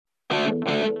Welcome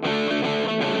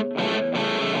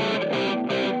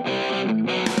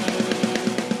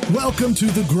to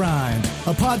The Grind,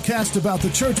 a podcast about the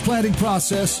church planting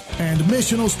process and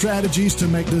missional strategies to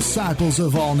make disciples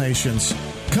of all nations.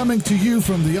 Coming to you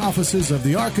from the offices of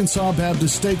the Arkansas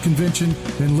Baptist State Convention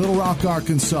in Little Rock,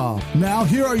 Arkansas. Now,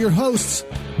 here are your hosts,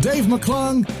 Dave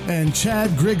McClung and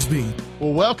Chad Grigsby.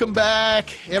 Well, welcome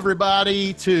back,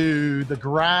 everybody, to The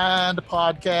Grind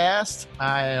podcast.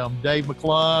 I am Dave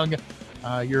McClung,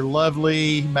 your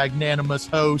lovely, magnanimous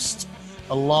host,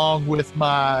 along with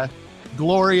my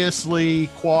gloriously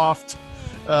coiffed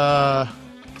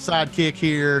sidekick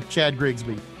here, Chad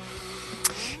Grigsby.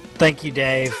 Thank you,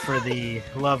 Dave, for the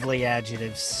lovely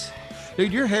adjectives.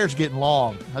 Dude, your hair's getting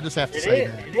long. I just have to say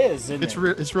that. It is, isn't it?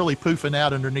 It's really poofing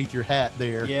out underneath your hat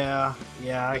there. Yeah.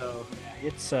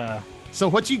 So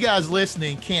what you guys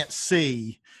listening can't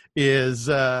see is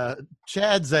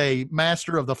Chad's a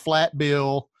master of the flat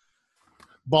bill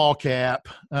ball cap,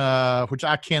 which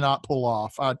I cannot pull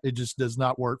off. It just does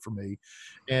not work for me.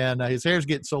 And his hair's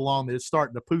getting so long that it's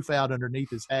starting to poof out underneath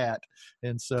his hat.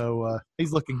 And so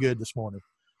he's looking good this morning.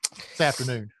 This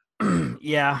afternoon.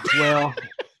 Yeah, well,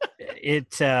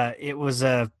 it was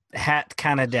a hat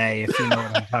kind of day, if you know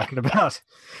what I'm talking about.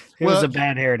 It was a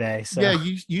bad hair day. So. Yeah,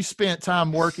 you spent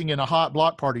time working in a hot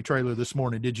block party trailer this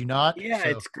morning, did you not? Yeah,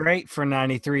 it's great for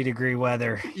 93-degree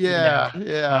weather. Yeah,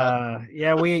 yeah.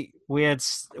 We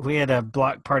had a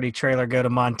block party trailer go to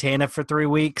Montana for 3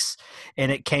 weeks, and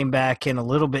it came back in a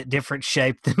little bit different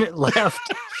shape than it left.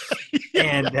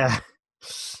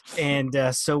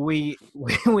 And so we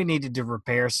needed to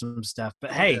repair some stuff.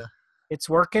 But hey, it's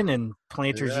working, and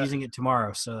planters using it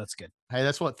tomorrow, so that's good. Hey,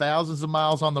 that's what thousands of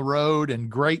miles on the road and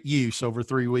great use over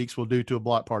 3 weeks will do to a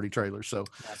block party trailer. So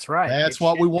that's right. That's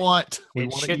what we want.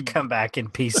 It should come back in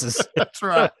pieces. That's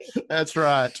right. That's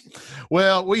right.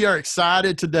 Well, we are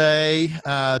excited today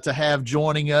to have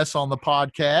joining us on the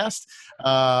podcast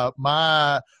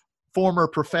my former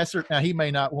professor. Now, he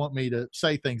may not want me to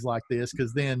say things like this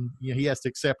because then he has to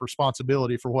accept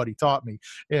responsibility for what he taught me.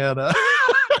 And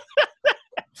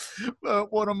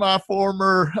one of my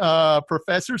former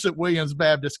professors at Williams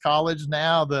Baptist College,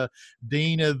 now the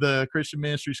dean of the Christian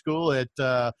Ministry School at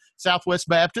Southwest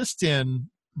Baptist in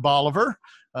Bolivar,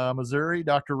 Missouri,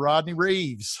 Dr. Rodney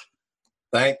Reeves.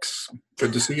 Thanks.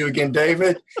 Good to see you again,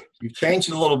 David. You've changed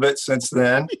a little bit since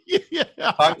then. Yeah.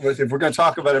 If we're going to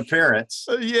talk about appearance.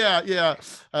 Yeah.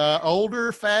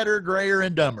 Older, fatter, grayer,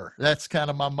 and dumber. That's kind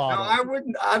of my motto. No,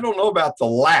 I don't know about the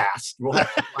last. We'll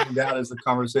have to find out as the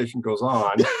conversation goes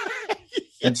on.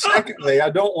 And secondly, I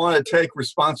don't want to take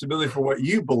responsibility for what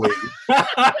you believe.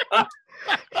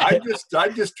 I just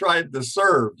tried to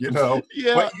serve,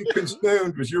 What you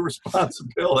consumed was your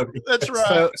responsibility. That's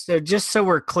right. So just so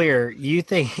we're clear, you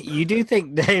do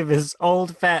think Dave is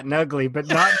old, fat, and ugly, but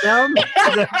not dumb?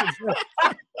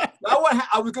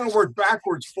 I was going to work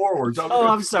backwards, forwards.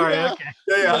 I'm sorry. Yeah. Okay.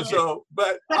 Yeah. Okay. So,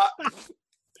 but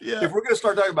if we're going to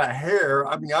start talking about hair,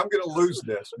 I'm going to lose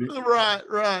this. Right.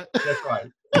 That's right.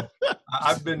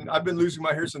 I've been losing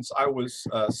my hair since I was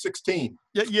 16.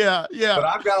 Yeah. But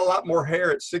I've got a lot more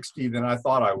hair at 60 than I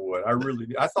thought I would.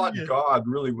 I thought God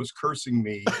really was cursing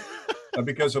me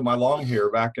because of my long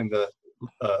hair back in the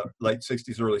late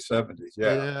 60s, early 70s.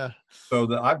 Yeah. So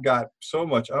that I've got so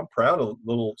much. I'm proud of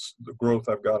the growth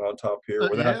I've got on top here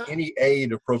without any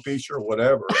aid of Propecia or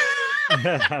whatever.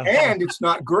 And it's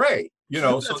not gray.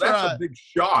 So that's right. A big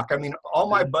shock. I mean, all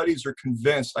my buddies are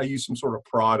convinced I use some sort of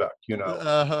product,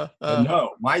 But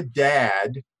no, my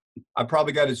dad, I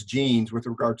probably got his genes with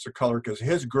regards to color because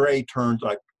his gray turned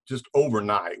like just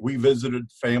overnight. We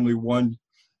visited family one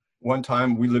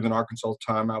time. We live in Arkansas all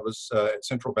the time. I was at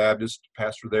Central Baptist,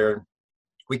 pastor there.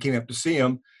 We came up to see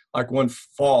him like one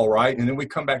fall, right? And then we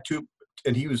come back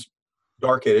and he was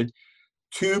dark-headed.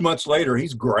 2 months later,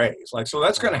 he's gray. It's like, so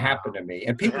that's going to happen to me.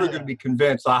 And people are going to be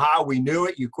convinced, aha, we knew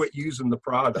it. You quit using the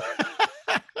product.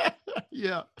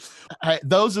 Yeah. Hey,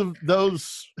 those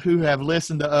who have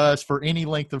listened to us for any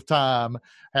length of time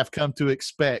have come to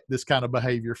expect this kind of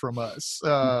behavior from us.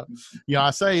 I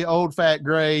say old, fat,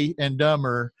 gray, and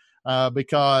dumber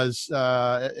because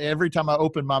every time I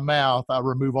open my mouth, I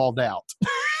remove all doubt.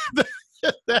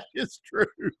 That is true.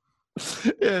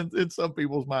 In some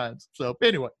people's minds. So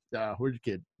anyway, we're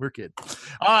kidding.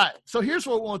 All right. So here's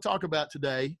what we want to talk about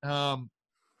today.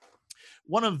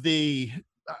 One of the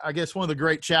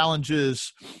great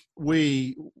challenges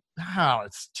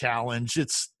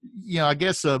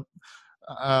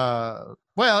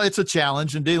it's a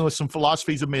challenge in dealing with some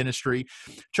philosophies of ministry.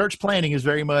 Church planting is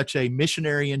very much a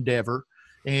missionary endeavor.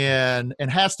 and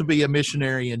has to be a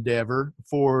missionary endeavor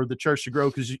for the church to grow,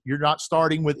 because you're not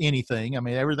starting with anything. I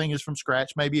mean, everything is from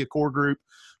scratch, maybe a core group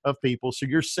of people. So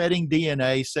you're setting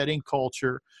DNA, setting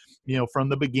culture, from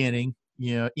the beginning,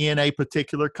 in a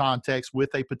particular context with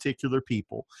a particular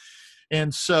people.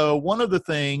 And so one of the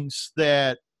things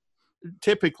that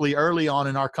typically early on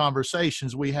in our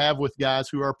conversations we have with guys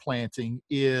who are planting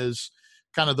is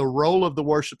kind of the role of the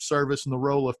worship service and the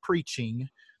role of preaching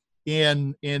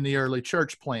in the early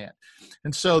church plant.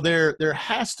 And so there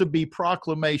has to be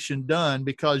proclamation done,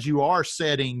 because you are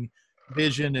setting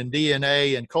vision and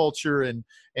DNA and culture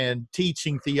and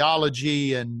teaching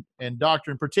theology and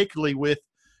doctrine, particularly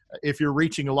if you're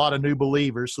reaching a lot of new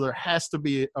believers. So there has to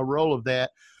be a role of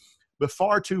that. But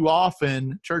far too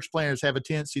often, church planners have a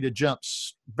tendency to jump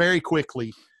very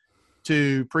quickly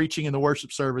to preaching and the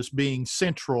worship service being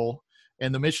central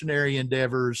and the missionary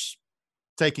endeavors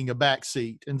taking a back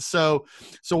seat. And so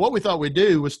what we thought we'd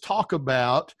do was talk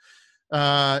about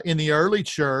in the early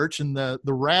church and the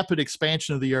rapid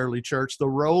expansion of the early church, the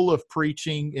role of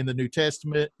preaching in the New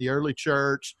Testament, the early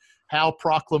church, how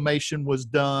proclamation was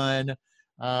done,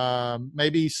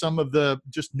 maybe some of the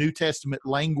just New Testament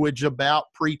language about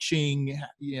preaching,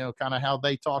 kind of how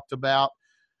they talked about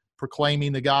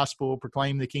proclaiming the gospel,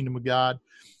 proclaiming the kingdom of God,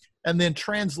 and then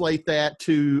translate that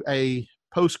to a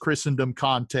post-Christendom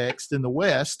context in the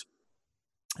West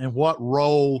and what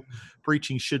role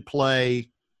preaching should play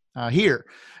here,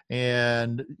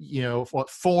 and what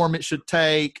form it should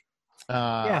take.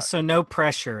 So no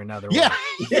pressure, in other words.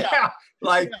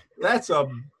 That's a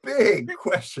big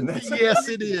question. Yes,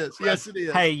 it is. Yes, it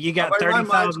is. Hey, you got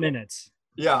 35 minutes.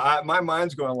 My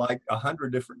mind's going like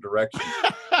 100 different directions.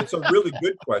 It's a really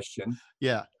good question.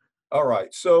 Yeah. All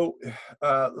right. So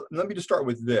let me just start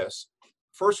with this.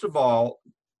 First of all,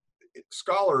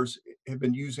 scholars have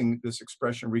been using this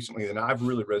expression recently, and I've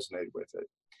really resonated with it.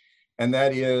 And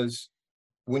that is,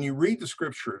 when you read the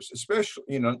scriptures,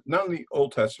 especially, not only the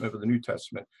Old Testament, but the New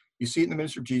Testament, you see it in the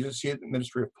ministry of Jesus, you see it in the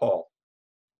ministry of Paul.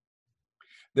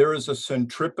 There is a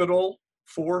centripetal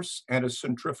force and a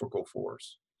centrifugal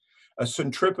force. A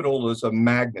centripetal is a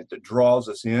magnet that draws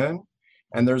us in,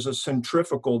 and there's a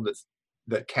centrifugal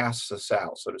that casts us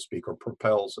out, so to speak, or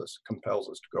compels us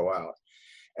to go out.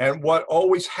 And what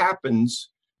always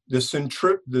happens, the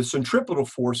centripetal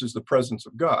force is the presence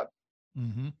of God.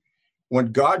 Mm-hmm.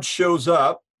 When God shows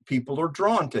up, people are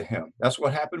drawn to him. That's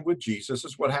what happened with Jesus.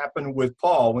 That's what happened with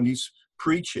Paul when he's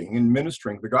preaching and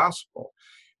ministering the gospel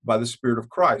by the Spirit of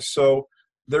Christ. So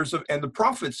and the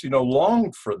prophets,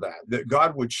 longed for that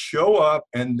God would show up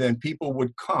and then people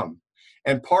would come.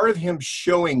 And part of him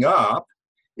showing up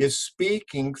is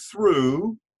speaking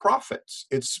through prophets.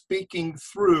 It's speaking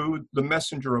through the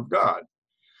messenger of God.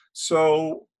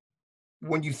 So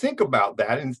when you think about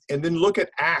that and then look at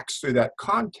Acts through that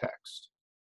context,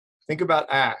 think about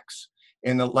Acts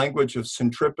in the language of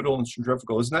centripetal and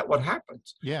centrifugal. Isn't that what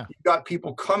happens? Yeah. You've got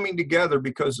people coming together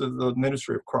because of the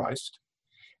ministry of Christ.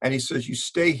 And he says, you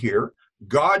stay here.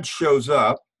 God shows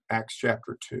up, Acts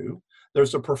chapter 2.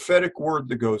 There's a prophetic word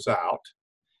that goes out.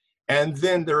 And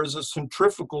then there is a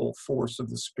centrifugal force of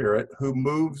the Spirit who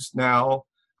moves now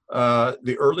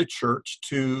the early church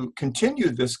to continue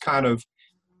this kind of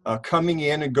coming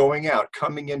in and going out,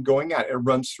 coming in, going out. It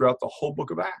runs throughout the whole book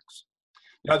of Acts.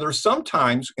 Now, there are some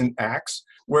times in Acts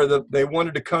where they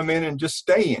wanted to come in and just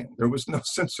stay in. There was no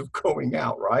sense of going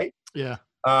out, right? Yeah.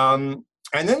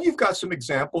 And then you've got some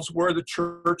examples where the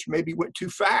church maybe went too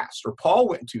fast, or Paul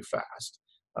went too fast,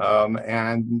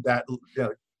 and that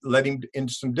led him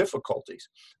into some difficulties.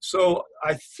 So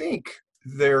I think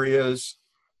there is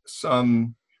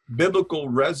some biblical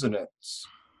resonance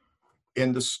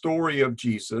in the story of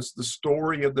Jesus, the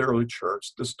story of the early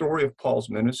church, the story of Paul's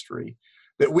ministry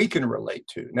that we can relate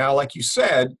to. Now, like you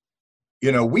said,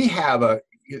 we have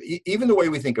even the way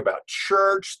we think about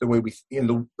church, the way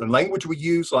the language we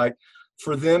use, like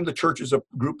for them, the church is a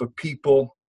group of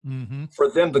people. Mm-hmm. For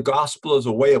them, the gospel is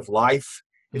a way of life.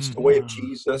 It's the way of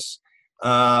Jesus.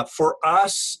 For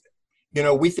us,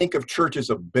 we think of church as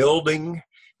a building.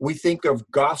 We think of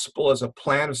gospel as a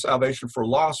plan of salvation for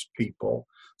lost people.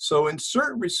 So in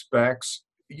certain respects,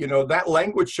 that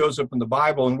language shows up in the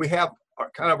Bible, and we have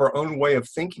kind of our own way of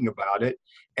thinking about it.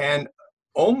 And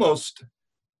almost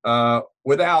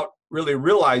without really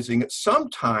realizing it,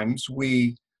 sometimes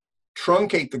we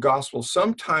truncate the gospel.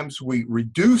 Sometimes we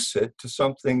reduce it to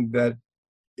something that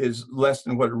is less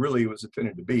than what it really was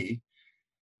intended to be.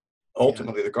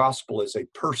 Ultimately, the gospel is a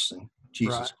person,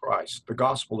 Jesus Christ. The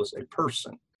gospel is a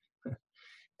person.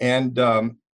 And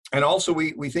also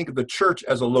we think of the church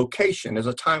as a location, as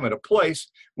a time and a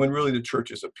place, when really the church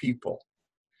is a people.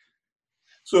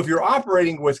 So if you're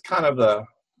operating with kind of the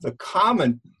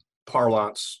common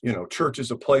parlance, church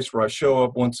is a place where I show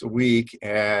up once a week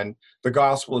and the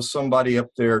gospel is somebody up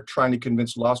there trying to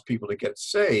convince lost people to get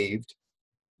saved,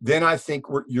 then I think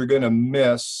you're going to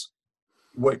miss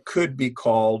what could be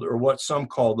called, or what some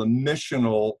call, the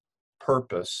missional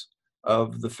purpose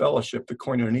of the fellowship, the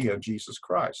koinonia of Jesus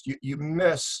Christ. You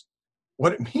miss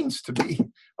what it means to be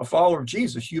a follower of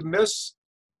Jesus. You miss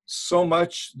so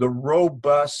much the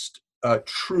robust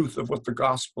truth of what the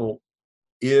gospel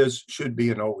is, should be,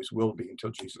 and always will be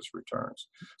until Jesus returns.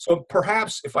 So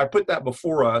perhaps if I put that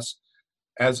before us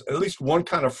as at least one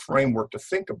kind of framework to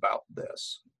think about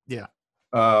this,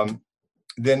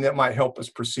 then that might help us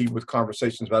proceed with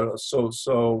conversations about it.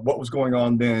 So what was going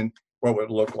on then? What would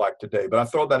it look like today? But I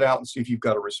throw that out and see if you've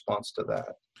got a response to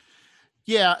that.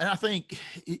 Yeah, and I think,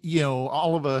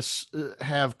 all of us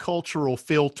have cultural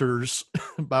filters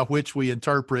by which we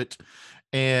interpret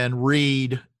and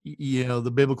read,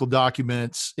 the biblical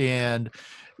documents. And,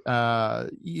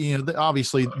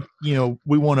 obviously,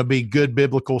 we want to be good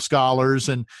biblical scholars.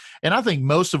 And I think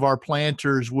most of our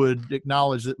planters would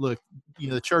acknowledge that, look,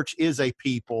 the church is a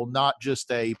people, not just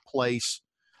a place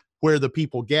where the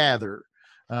people gather,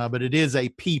 but it is a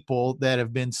people that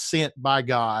have been sent by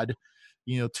God,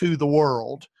 to the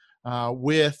world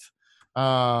with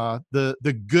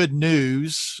the good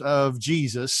news of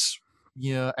Jesus,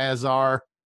 as our,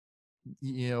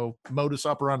 modus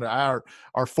operandi,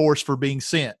 our force for being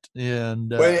sent.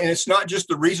 And and it's not just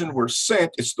the reason we're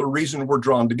sent; it's the reason we're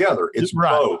drawn together. It's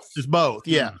right. both. It's both.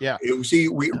 Yeah, yeah. See,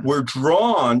 we're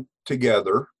drawn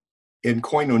together in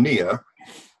koinonia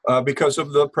because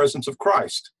of the presence of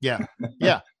Christ. Yeah,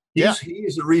 yeah. He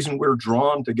is the reason we're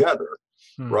drawn together,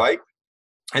 right?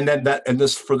 And then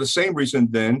this for the same reason,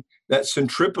 then that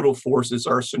centripetal force is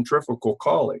our centrifugal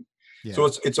calling. Yeah. So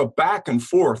it's a back and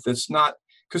forth. It's not,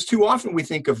 because too often we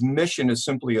think of mission as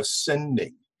simply a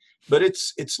sending, but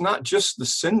it's not just the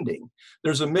sending.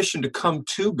 There's a mission to come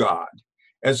to God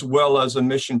as well as a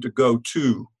mission to go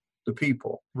to the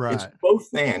people. Right. It's both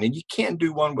and you can't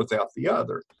do one without the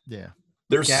other. Yeah.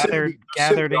 There's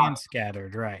gathered and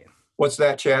scattered, right? What's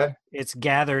that, Chad? It's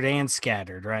gathered and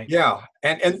scattered, right? Yeah,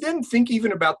 and then think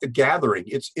even about the gathering.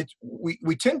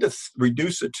 We tend to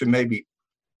reduce it to maybe,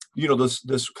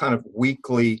 this kind of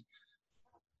weekly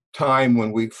time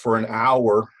when we, for an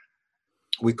hour,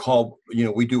 we call,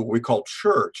 we do what we call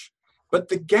church. But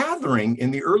the gathering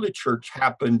in the early church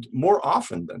happened more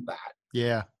often than that.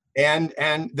 Yeah.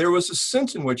 And there was a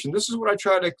sense in which, and this is what I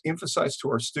try to emphasize to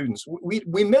our students,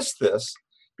 we miss this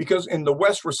because in the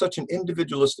West, we're such an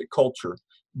individualistic culture.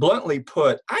 Bluntly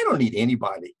put, I don't need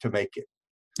anybody to make it.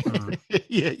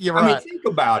 Yeah, you're right. I mean, think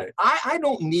about it. I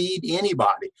don't need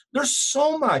anybody. There's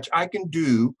so much I can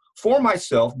do for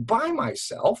myself, by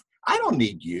myself. I don't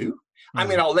need you. I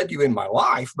mean, I'll let you in my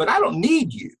life, but I don't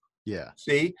need you. Yeah.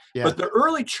 See? Yeah. But the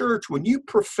early church, when you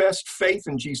professed faith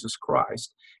in Jesus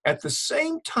Christ, at the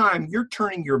same time, you're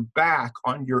turning your back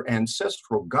on your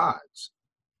ancestral gods.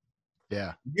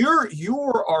 Yeah.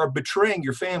 You are betraying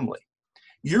your family.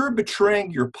 You're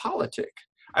betraying your politic.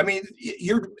 I mean,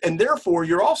 and therefore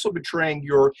you're also betraying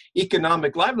your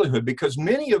economic livelihood, because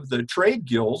many of the trade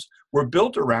guilds were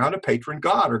built around a patron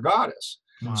god or goddess.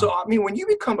 Wow. So, I mean, when you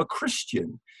become a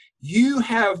Christian, you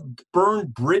have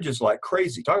burned bridges like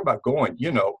crazy. Talk about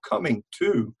coming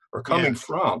to or coming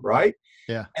from, right?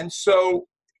 Yeah. And so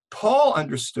Paul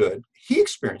understood, he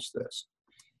experienced this.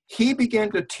 He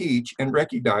began to teach and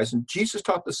recognize, and Jesus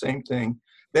taught the same thing,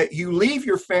 that you leave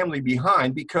your family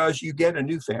behind because you get a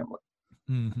new family.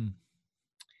 Mm-hmm.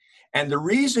 And the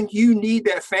reason you need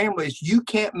that family is you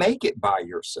can't make it by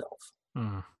yourself.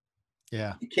 Mm.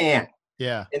 Yeah. You can't.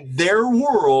 Yeah. In their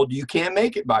world, you can't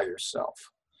make it by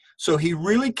yourself. So he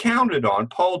really counted on,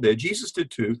 Paul did, Jesus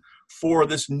did too, for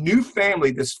this new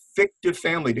family, this fictive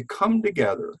family to come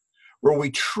together where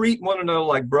we treat one another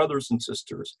like brothers and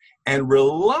sisters and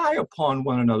rely upon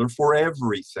one another for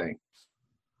everything.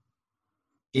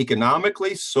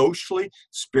 Economically, socially,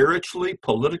 spiritually,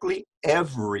 politically,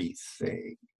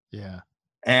 everything. Yeah.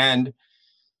 And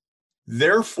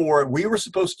therefore, we were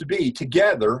supposed to be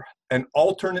together an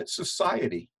alternate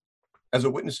society as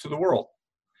a witness to the world.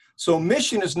 So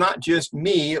mission is not just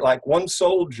me, like one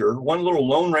soldier, one little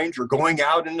lone ranger going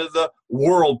out into the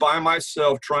world by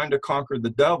myself trying to conquer the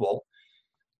devil.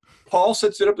 Paul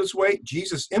sets it up this way.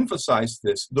 Jesus emphasized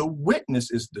this. The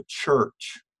witness is the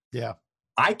church. Yeah.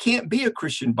 I can't be a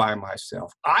Christian by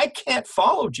myself. I can't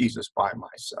follow Jesus by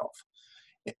myself.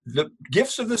 The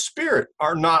gifts of the Spirit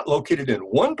are not located in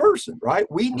one person, right?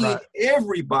 We need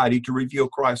everybody to reveal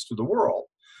Christ to the world.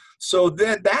 So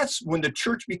then that's when the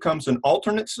church becomes an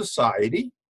alternate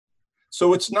society.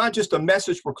 So it's not just a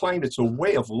message proclaimed, it's a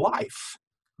way of life,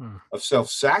 of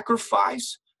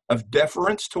self-sacrifice, of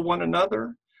deference to one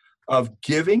another, of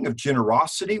giving, of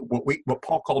generosity, what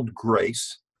Paul called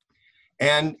grace.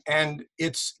 And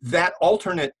it's that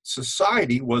alternate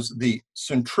society was the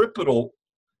centripetal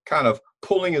kind of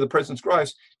pulling of the presence of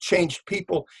Christ, changed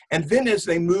people. And then as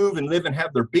they move and live and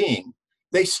have their being,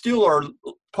 they still are,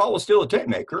 Paul is still a tent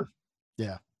maker.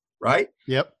 Yeah. Right?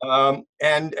 Yep.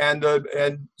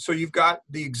 And so you've got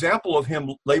the example of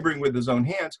him laboring with his own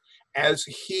hands as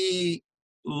he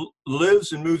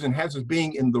lives and moves and has his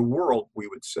being in the world, we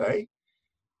would say.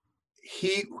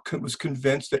 He was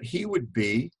convinced that he would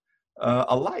be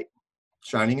a light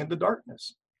shining in the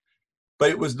darkness. But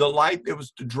it was the light that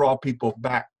was to draw people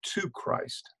back to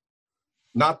Christ,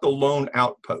 not the lone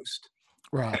outpost.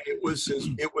 Right. And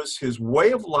it was his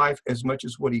way of life as much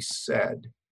as what he said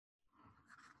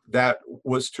that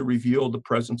was to reveal the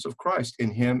presence of Christ in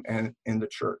him and in the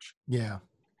church. Yeah.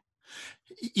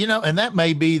 And that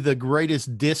may be the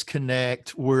greatest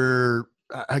disconnect we're,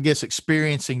 I guess,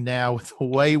 experiencing now with the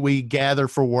way we gather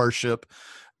for worship,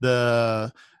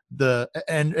 and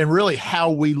really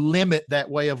how we limit that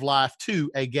way of life to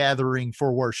a gathering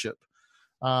for worship.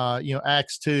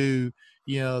 Acts 2,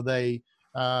 they,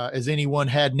 as anyone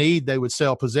had need, they would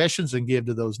sell possessions and give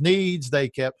to those needs. They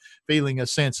kept feeling a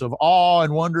sense of awe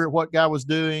and wonder at what God was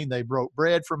doing. They broke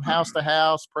bread from house to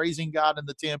house, praising God in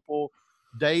the temple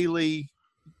daily.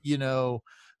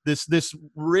 This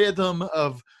rhythm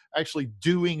of actually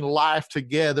doing life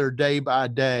together day by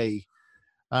day,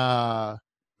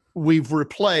 we've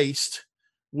replaced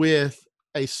with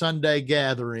a Sunday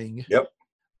gathering. Yep.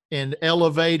 And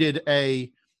elevated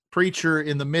a preacher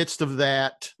in the midst of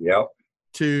that. Yep.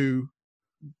 To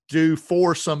do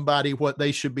for somebody what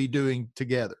they should be doing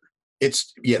together.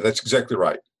 That's exactly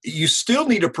right. You still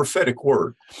need a prophetic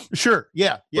word. Sure.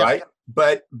 Yeah. Right.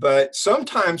 But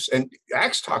sometimes, and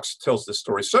Acts tells this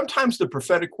story, sometimes the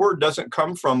prophetic word doesn't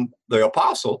come from the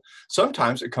apostle.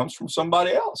 Sometimes it comes from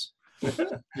somebody else.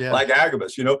 Like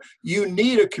Agabus, you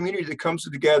need a community that comes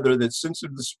together, that's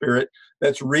sensitive to the Spirit,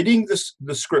 that's reading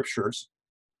the scriptures.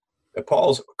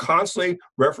 Paul's constantly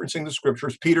referencing the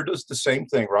scriptures. Peter does the same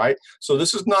thing, right? So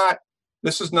this is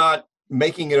not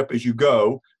making it up as you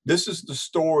go. This is the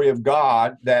story of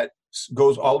God that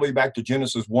goes all the way back to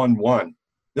Genesis 1:1.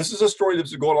 This is a story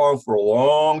that's been going on for a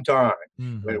long time.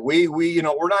 Mm-hmm.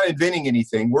 We're not inventing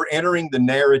anything. We're entering the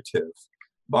narrative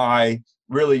by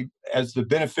really as the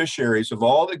beneficiaries of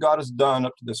all that God has done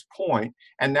up to this point.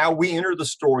 And now we enter the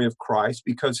story of Christ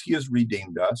because he has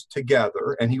redeemed us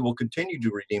together, and he will continue to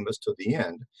redeem us to the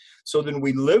end. So then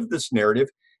we live this narrative,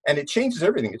 and it changes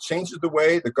everything. It changes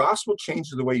the gospel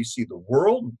changes the way you see the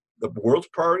world's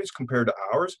priorities compared to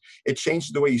ours. It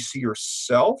changes the way you see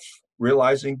yourself,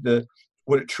 realizing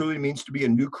what it truly means to be a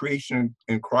new creation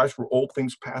in Christ, where old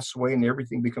things pass away and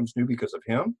everything becomes new because of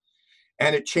him.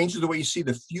 And it changes the way you see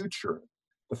the future.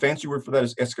 The fancy word for that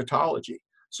is eschatology.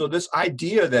 So this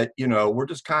idea that, we're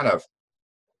just kind of,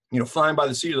 flying by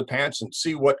the seat of the pants and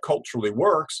see what culturally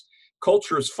works.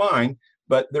 Culture is fine,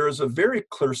 but there is a very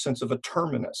clear sense of a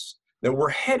terminus, that we're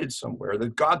headed somewhere,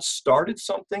 that God started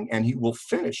something and he will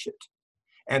finish it.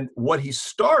 And what he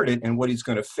started and what he's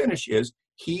going to finish is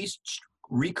he's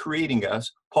recreating us.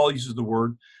 Paul uses the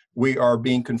word, we are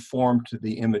being conformed to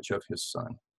the image of his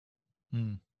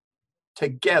son.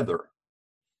 Together.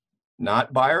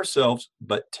 Not by ourselves,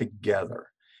 but together.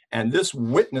 And this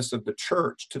witness of the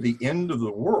church to the end of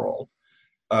the world,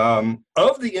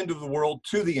 of the end of the world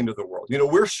to the end of the world.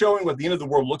 We're showing what the end of the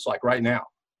world looks like right now.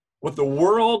 What the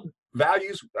world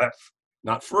values,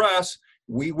 not for us.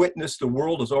 We witness the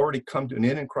world has already come to an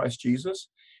end in Christ Jesus,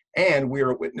 and we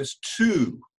are a witness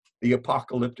to the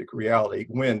apocalyptic reality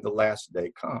when the last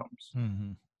day comes.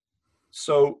 Mm-hmm.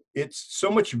 So it's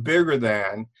so much bigger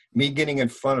than me getting in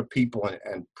front of people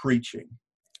and preaching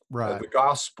the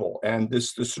gospel. And the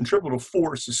centripetal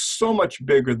force is so much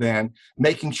bigger than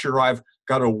making sure I've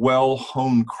got a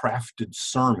well-honed, crafted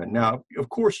sermon. Now, of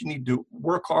course, you need to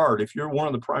work hard. If you're one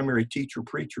of the primary teacher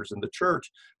preachers in the church,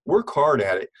 work hard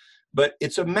at it. But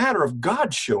it's a matter of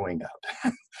God showing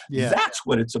up. That's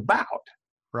what it's about.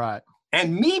 Right.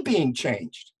 And me being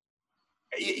changed.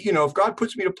 If God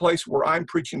puts me in a place where I'm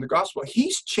preaching the gospel,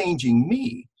 he's changing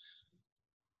me.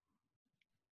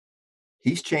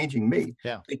 He's changing me.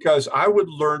 Yeah. Because I would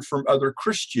learn from other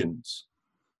Christians,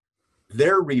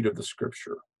 their read of the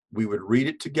scripture. We would read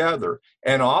it together.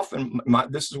 And often,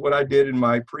 this is what I did in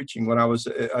my preaching when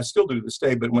I still do to this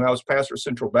day, but when I was pastor at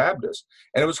Central Baptist.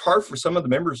 And it was hard for some of the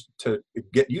members to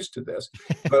get used to this.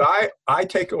 But I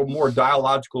take a more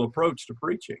dialogical approach to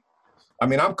preaching. I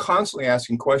mean, I'm constantly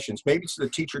asking questions. Maybe it's the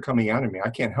teacher coming out of me. I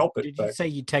can't help it. Did you say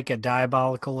you take a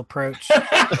diabolical approach?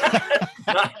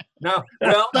 No.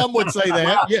 Well, some would say that.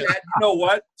 Wow, Yeah. Chad, you know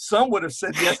what? Some would have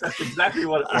said yes. That's exactly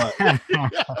what it was.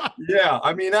 Yeah.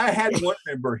 I mean, I had one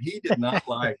member. He did not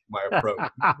like my approach.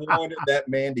 He wanted that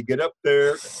man to get up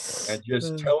there and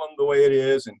just tell him the way it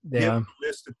is and give them a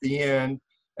list at the end,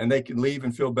 and they can leave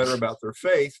and feel better about their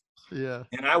faith. Yeah.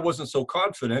 And I wasn't so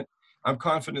confident. I'm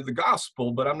confident in the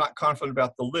gospel, but I'm not confident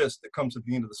about the list that comes at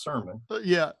the end of the sermon.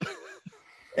 Yeah.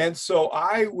 And so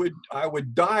I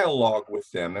would dialogue with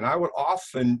them, and I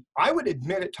would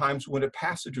admit at times when a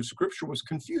passage of scripture was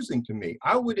confusing to me.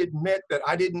 I would admit that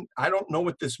I don't know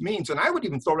what this means. And I would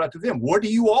even throw it out to them. What do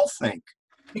you all think?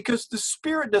 Because the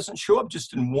Spirit doesn't show up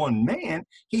just in one man.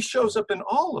 He shows up in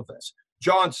all of us.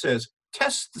 John says,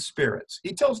 test the spirits.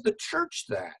 He tells the church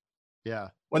that. Yeah.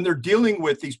 When they're dealing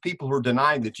with these people who are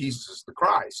denying that Jesus is the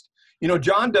Christ. You know,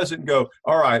 John doesn't go,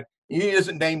 all right, he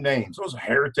doesn't name names. Those are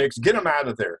heretics. Get them out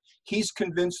of there. He's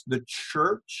convinced the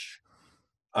church,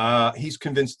 he's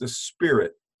convinced the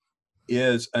Spirit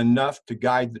is enough to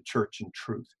guide the church in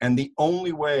truth. And the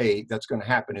only way that's going to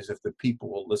happen is if the people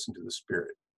will listen to the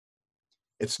Spirit.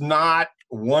 It's not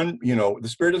one, the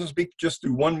Spirit doesn't speak just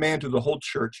through one man to the whole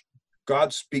church.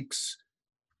 God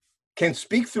can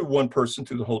speak through one person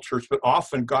to the whole church, but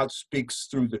often God speaks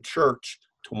through the church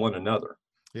to one another.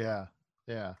 Yeah.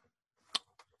 Yeah.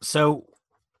 So,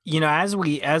 as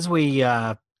we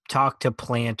talk to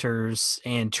planters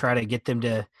and try to get them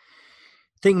to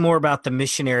think more about the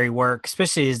missionary work,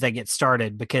 especially as they get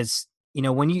started, because,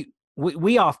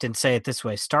 we often say it this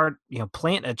way,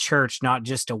 plant a church, not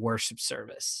just a worship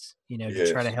service,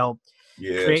 to try to help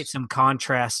create some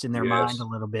contrast in their mind a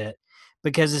little bit.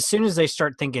 Because as soon as they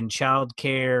start thinking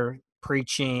childcare,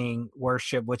 preaching,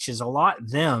 worship, which is a lot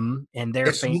them and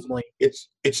their family.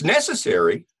 It's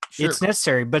necessary. Sure. It's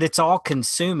necessary, but it's all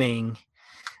consuming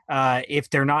if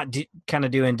they're not kind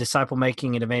of doing disciple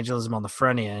making and evangelism on the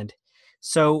front end.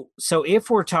 So if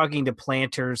we're talking to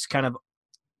planters kind of,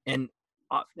 and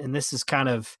this is kind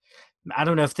of, I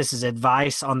don't know if this is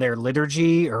advice on their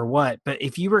liturgy or what, but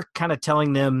if you were kind of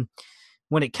telling them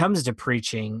when it comes to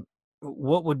preaching,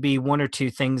 what would be one or two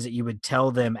things that you would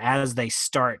tell them as they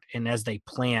start and as they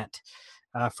plant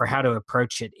for how to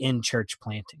approach it in church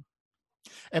planting?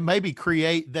 And maybe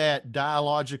create that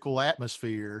dialogical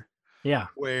atmosphere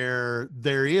where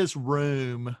there is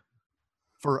room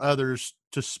for others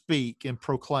to speak and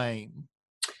proclaim.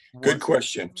 Good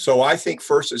question. So I think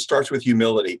first it starts with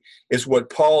humility. It's what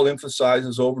Paul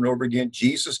emphasizes over and over again.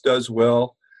 Jesus does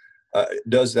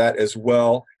that as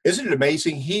well. Isn't it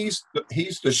amazing? He's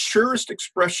the surest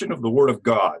expression of the Word of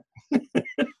God.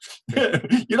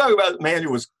 You talk about a man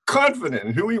who was confident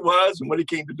in who he was and what he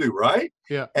came to do, right?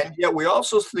 Yeah. And yet we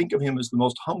also think of him as the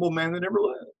most humble man that ever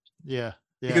lived. Yeah.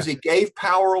 Because he gave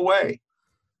power away.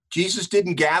 Jesus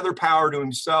didn't gather power to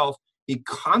himself. He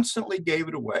constantly gave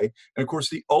it away. And of course,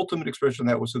 the ultimate expression of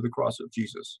that was through the cross of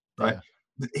Jesus, right?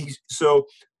 Yeah. So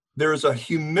there's a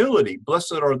humility.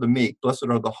 Blessed are the meek, blessed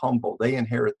are the humble. They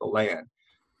inherit the land.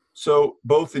 So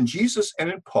both in Jesus and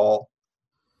in Paul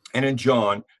and in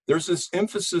John, there's this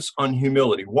emphasis on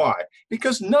humility. Why?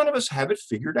 Because none of us have it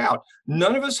figured out.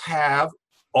 None of us have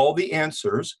all the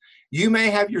answers. You may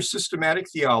have your systematic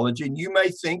theology, and you may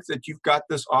think that you've got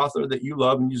this author that you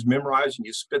love and you just memorize and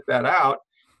you spit that out.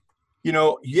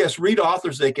 Yes, read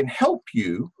authors, they can help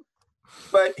you.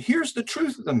 But here's the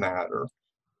truth of the matter.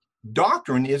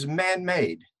 Doctrine is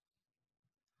man-made.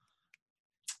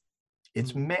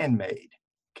 It's man-made,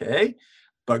 okay?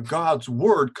 But God's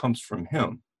word comes from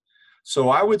him. So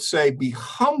I would say be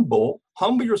humble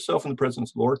yourself in the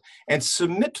presence of the Lord, and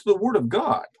submit to the word of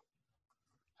God.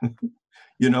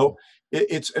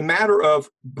 It's a matter of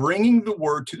bringing the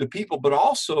word to the people, but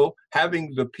also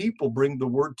having the people bring the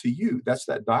word to you. That's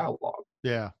that dialogue.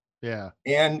 Yeah, yeah.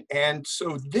 And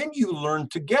so then you learn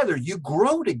together, you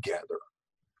grow together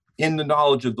in the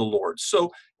knowledge of the Lord.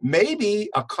 So maybe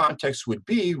a context would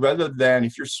be, rather than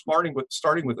if you're starting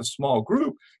with a small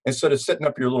group, instead of setting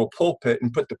up your little pulpit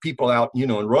and put the people out,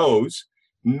 in rows,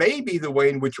 maybe the way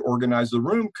in which you organize the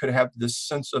room could have this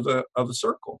sense of a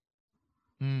circle.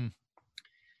 Mm.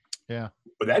 Yeah.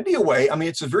 But that'd be a way. I mean,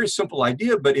 it's a very simple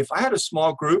idea, but if I had a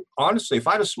small group, honestly, if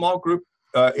the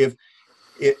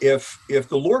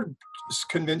Lord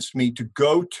convinced me to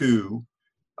go to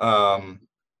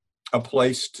a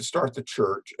place to start the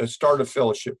church, start a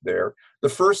fellowship there, the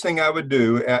first thing I would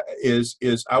do is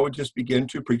I would just begin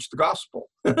to preach the gospel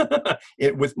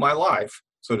with my life,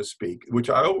 so to speak, which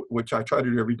I try to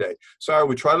do every day. So I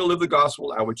would try to live the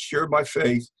gospel. I would share my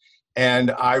faith.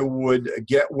 And I would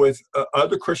get with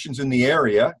other Christians in the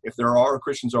area, if there are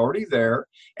Christians already there,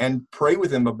 and pray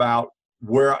with them about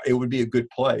where it would be a good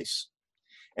place.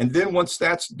 And then once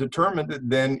that's determined,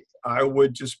 then I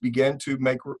would just begin to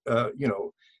make,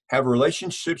 have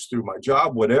relationships through my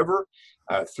job, whatever,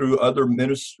 through other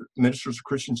ministers of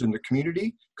Christians in the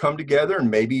community, come together, and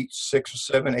maybe 6 or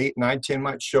 7, 8, 9, 10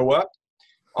 might show up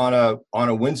on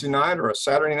a Wednesday night or a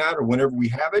Saturday night or whenever we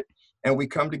have it. And we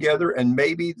come together, and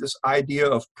maybe this idea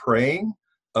of praying,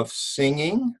 of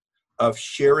singing, of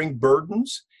sharing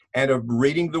burdens, and of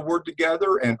reading the word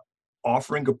together and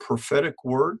offering a prophetic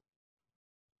word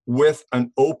with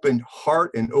an open heart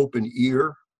and open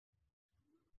ear.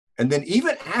 And then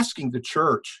even asking the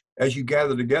church as you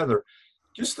gather together,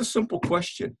 just the simple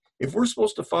question: if we're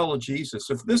supposed to follow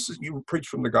Jesus, if this is, you preach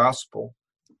from the gospel,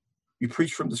 you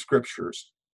preach from the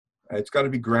scriptures, it's got to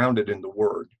be grounded in the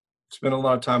word. Spend a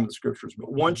lot of time in the scriptures.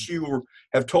 But once you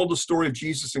have told the story of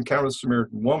Jesus' encounter with the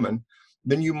Samaritan woman,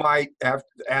 then you might have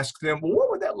to ask them, well, what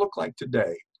would that look like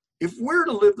today? If we're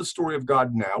to live the story of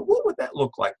God now, what would that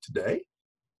look like today?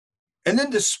 And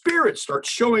then the Spirit starts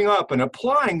showing up and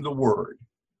applying the word.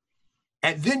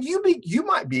 And then you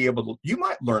might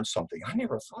learn something. I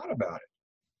never thought about it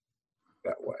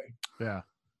that way. Yeah.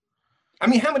 I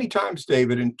mean, how many times,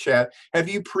 David and Chad, have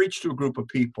you preached to a group of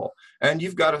people and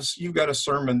you've got a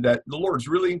sermon that the Lord's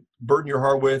really burdened your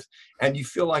heart with, and you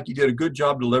feel like you did a good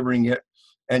job delivering it,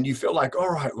 and you feel like,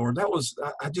 all right, Lord,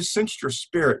 I just sensed your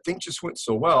spirit. Things just went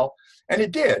so well, and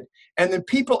it did. And then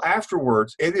people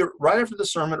afterwards, either right after the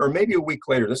sermon or maybe a week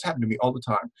later, this happened to me all the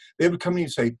time, they would come to me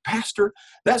and say, Pastor,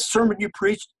 that sermon you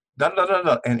preached, da, da, da,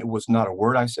 da, and it was not a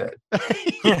word I said.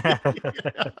 Yeah.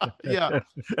 But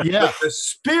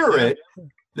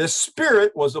the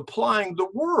Spirit was applying the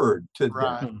word to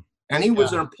them. And he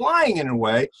was applying it in a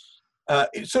way,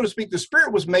 so to speak, the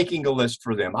Spirit was making a list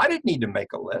for them. I didn't need to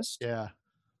make a list. Yeah.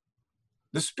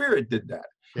 The Spirit did that.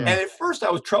 Yeah. And at first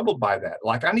I was troubled by that.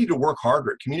 Like, I need to work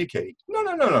harder at communicating.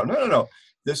 No.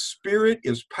 The Spirit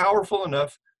is powerful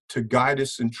enough to guide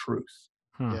us in truth.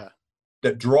 Yeah.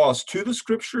 That draw us to the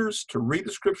scriptures, to read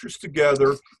the scriptures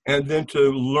together, and then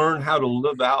to learn how to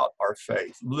live out our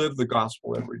faith, live the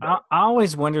gospel every day. I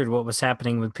always wondered what was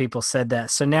happening when people said that.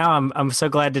 So now I'm so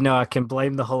glad to know I can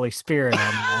blame the Holy Spirit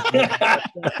on that.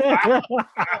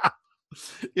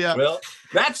 Yeah. Well,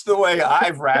 that's the way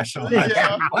I've rationalized.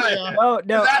 Yeah.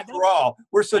 No, After all,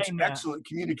 we're such excellent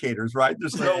communicators, right?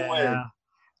 There's no way.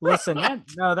 Listen,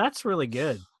 that's really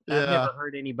good. Yeah. I've never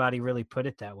heard anybody really put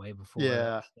it that way before.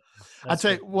 Yeah. I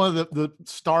tell you, one of the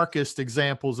starkest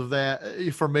examples of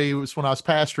that for me was when I was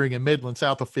pastoring in Midland,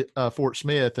 south of Fort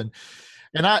Smith. And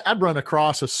I'd run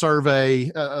across a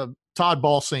survey, Todd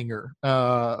Balsinger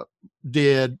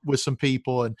did with some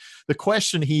people. And the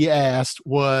question he asked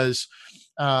was,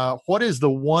 what is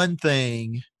the one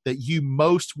thing that you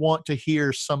most want to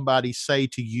hear somebody say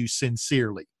to you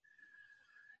sincerely?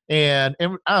 And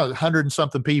 100 and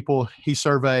something people he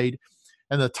surveyed,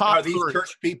 and the top are these 3,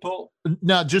 church people?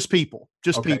 No, just people,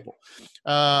 Okay. people.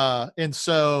 And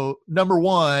so number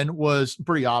 1 was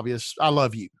pretty obvious. I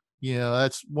love you. You know,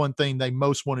 that's one thing they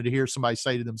most wanted to hear somebody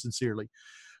say to them sincerely.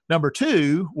 Number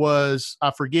 2 was,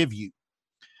 I forgive you.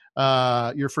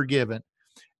 You're forgiven.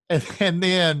 And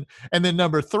then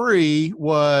number 3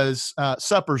 was,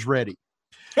 supper's ready.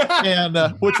 And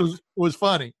which was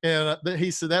funny. And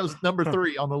he said that was number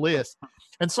 3 on the list.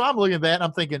 And so I'm looking at that and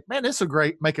I'm thinking, man, this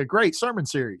will make a great sermon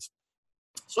series.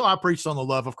 So I preached on the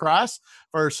love of Christ,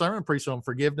 first sermon, preached on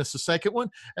forgiveness, the second one,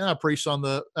 and I preached on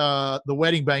the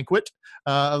wedding banquet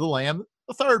of the Lamb,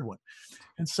 the third one.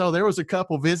 And so there was a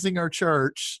couple visiting our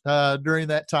church during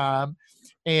that time,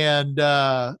 and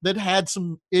that had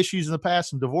some issues in the past,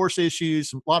 some divorce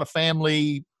issues, a lot of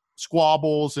family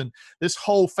squabbles, and this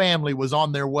whole family was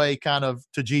on their way kind of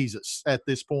to Jesus at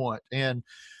this point. And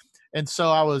so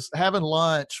I was having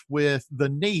lunch with the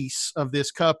niece of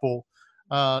this couple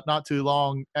not too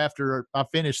long after I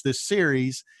finished this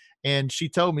series, and she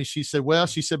told me, she said,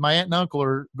 my aunt and uncle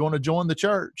are going to join the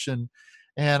church.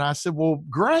 And I said, well,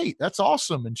 great, that's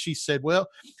awesome. And she said, well,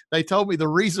 they told me the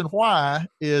reason why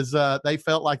is they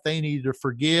felt like they needed to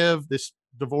forgive this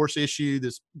divorce issue,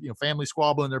 this family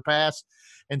squabble in their past.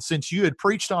 And since you had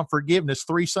preached on forgiveness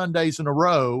 3 Sundays in a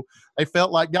row, they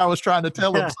felt like God was trying to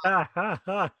tell them something.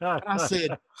 And I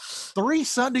said, 3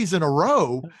 Sundays in a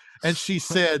row? And she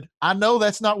said, I know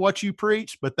that's not what you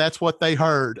preach, but that's what they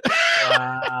heard.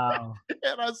 Wow.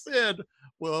 And I said,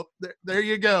 well, there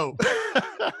you go.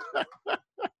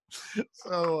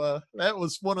 So that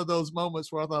was one of those moments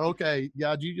where I thought, okay,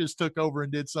 God, you just took over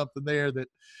and did something there that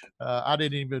I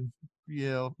didn't even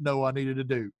know I needed to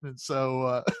do. And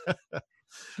so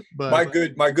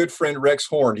But my good friend Rex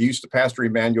Horn, he used to pastor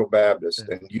Emmanuel Baptist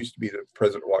and used to be the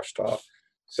president of Ouachita,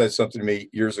 said something to me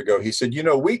years ago. He said,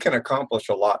 we can accomplish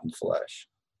a lot in flesh.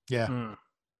 Yeah.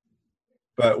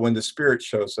 But when the Spirit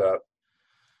shows up,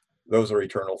 those are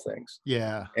eternal things.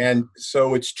 Yeah. And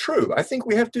so it's true. I think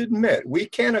we have to admit we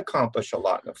can accomplish a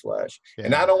lot in the flesh. Yeah.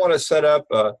 And I don't want to set up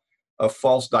a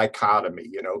false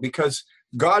dichotomy, because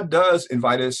God does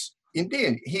invite us.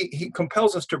 Indeed, he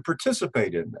compels us to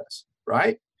participate in this,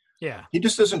 right? Yeah. He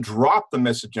just doesn't drop the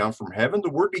message down from heaven. The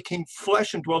Word became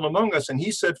flesh and dwelt among us, and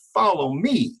he said, "Follow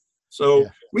me." So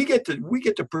we get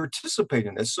to participate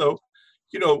in this. So,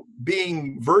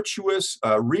 being virtuous,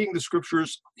 reading the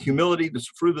Scriptures, humility, the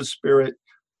fruit of the Spirit,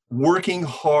 working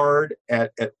hard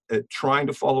at trying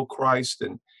to follow Christ,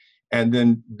 and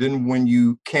then when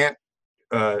you can't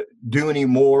do any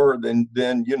more,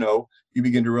 then you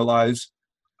begin to realize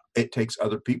it takes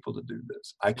other people to do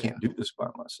this. I can't do this by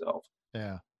myself.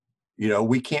 Yeah.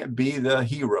 We can't be the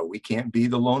hero. We can't be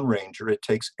the Lone Ranger. It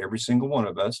takes every single one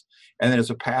of us. And then as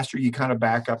a pastor, you kind of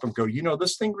back up and go,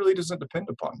 this thing really doesn't depend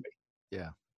upon me. Yeah.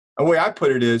 The way I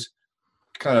put it is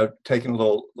kind of taking a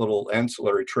little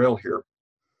ancillary trail here.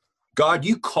 God,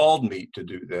 you called me to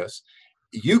do this.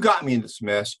 You got me in this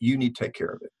mess. You need to take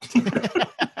care of it.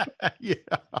 Yeah.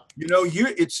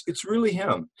 It's really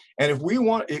him. And if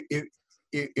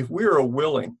we're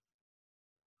willing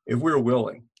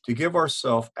to give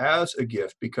ourselves as a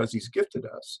gift because he's gifted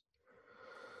us,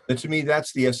 then to me,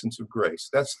 that's the essence of grace.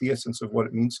 That's the essence of what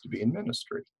it means to be in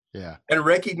ministry. Yeah. And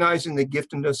recognizing the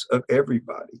giftedness of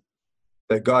everybody,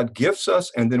 that God gifts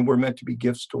us, and then we're meant to be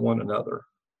gifts to one another.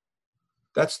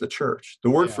 That's the church. The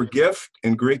word for gift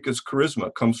in Greek is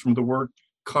charisma, comes from the word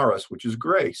charis, which is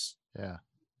grace. Yeah.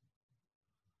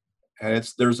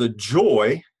 And there's a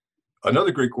joy,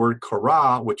 another Greek word,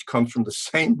 chara, which comes from the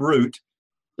same root.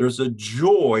 There's a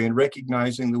joy in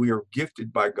recognizing that we are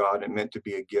gifted by God and meant to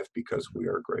be a gift because we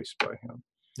are graced by him.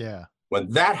 Yeah. When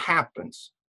that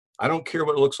happens, I don't care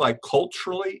what it looks like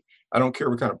culturally. I don't care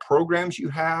what kind of programs you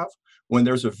have. When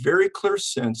there's a very clear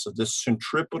sense of this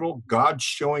centripetal God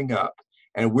showing up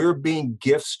and we're being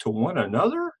gifts to one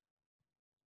another,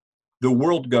 the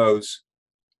world goes,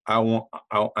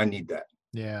 I need that.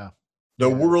 Yeah. The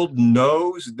world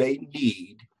knows they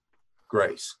need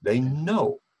grace. They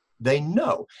know.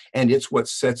 And it's what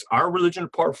sets our religion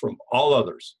apart from all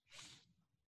others.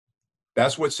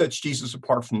 That's what sets Jesus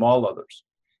apart from all others,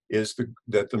 is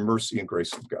the mercy and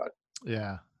grace of God.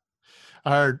 Yeah.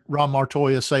 I heard Ron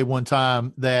Martoya say one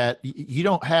time that you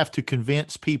don't have to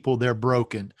convince people they're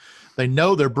broken. They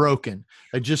know they're broken.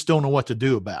 They just don't know what to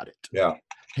do about it. Yeah.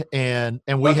 And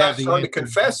we have the hard to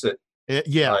confess it.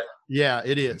 Yeah. Right. Yeah,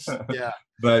 it is. Yeah.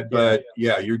 But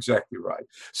you're exactly right.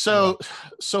 So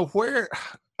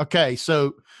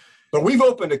we've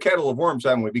opened a kettle of worms,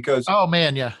 haven't we? Because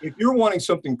if you're wanting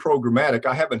something programmatic,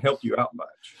 I haven't helped you out much.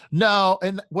 No,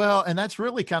 and that's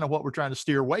really kind of what we're trying to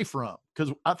steer away from,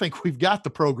 because I think we've got the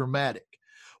programmatic.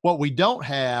 What we don't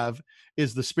have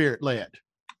is the Spirit-led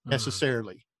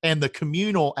necessarily, and the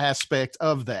communal aspect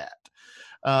of that.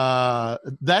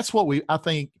 That's what I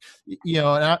think, and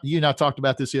you and I talked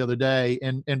about this the other day,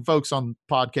 and folks on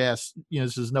podcasts,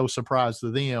 this is no surprise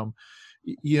to them.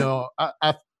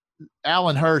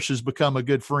 Alan Hirsch has become a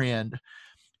good friend,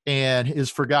 and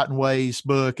his Forgotten Ways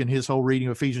book and his whole reading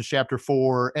of Ephesians chapter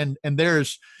 4. And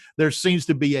there seems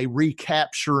to be a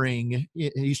recapturing.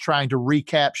 He's trying to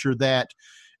recapture that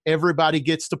everybody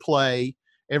gets to play.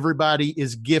 Everybody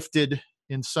is gifted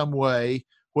in some way,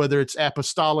 whether it's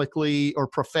apostolically or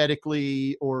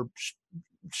prophetically or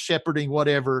shepherding,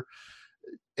 whatever.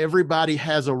 Everybody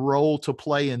has a role to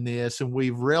play in this, and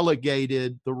we've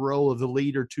relegated the role of the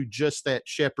leader to just that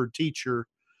shepherd teacher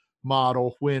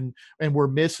model and we're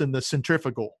missing the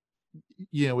centrifugal.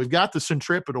 We've got the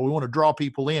centripetal. We want to draw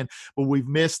people in, but we've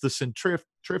missed the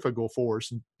centrifugal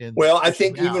force. I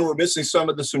think even we're missing some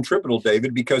of the centripetal,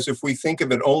 David, because if we think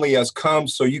of it only as come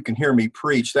so you can hear me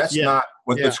preach, that's not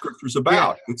what the Scripture's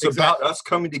about. It's about us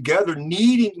coming together,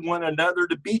 needing one another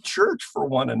to be church for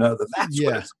one another. That's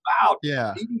what it's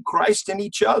about. Needing Christ in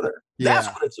each other. That's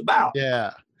what it's about.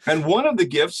 Yeah. And one of the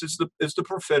gifts is the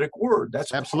prophetic word.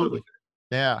 That's absolutely.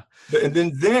 Yeah. And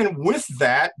then with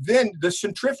that, then the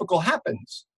centrifugal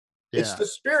happens. Yeah. It's the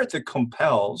Spirit that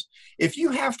compels. If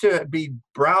you have to be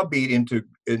browbeat into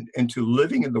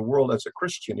living in the world as a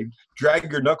Christian, you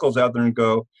drag your knuckles out there and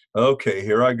go, okay,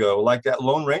 here I go. Like that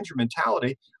Lone Ranger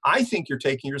mentality, I think you're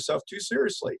taking yourself too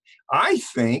seriously. I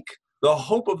think the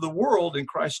hope of the world in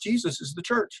Christ Jesus is the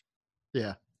church.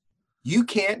 Yeah. You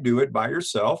can't do it by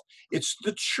yourself. It's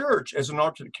the church as an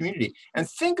alternate community. And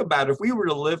think about if we were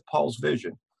to live Paul's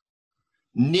vision,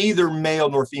 neither male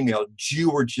nor female,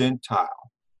 Jew or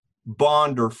Gentile,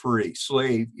 bond or free,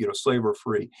 slave or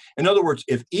free. In other words,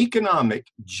 if economic,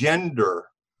 gender,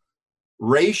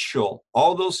 racial,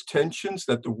 all those tensions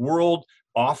that the world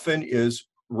often is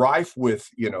rife with,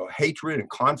 hatred and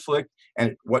conflict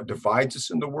and what divides us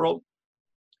in the world,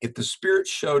 if the Spirit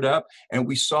showed up and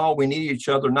we saw we need each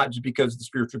other, not just because of the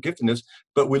spiritual giftedness,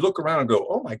 but we look around and go,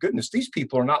 oh my goodness, these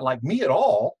people are not like me at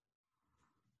all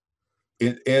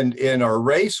in our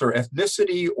race or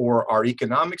ethnicity or our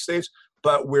economic status,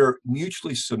 but we're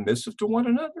mutually submissive to one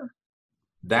another.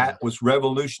 That was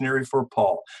revolutionary for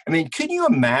Paul. I mean, can you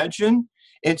imagine?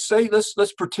 And say,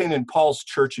 let's pretend in Paul's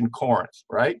church in Corinth,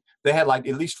 right? They had like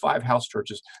at least 5 house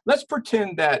churches. Let's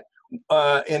pretend that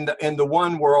in the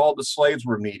one where all the slaves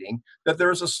were meeting, that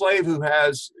there's a slave who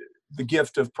has the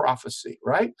gift of prophecy,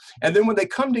 right? And then when they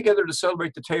come together to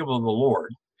celebrate the table of the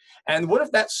Lord, and what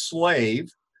if that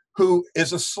slave, who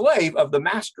is a slave of the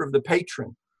master of the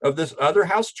patron of this other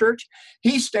house church,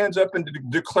 he stands up and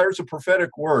declares a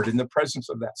prophetic word in the presence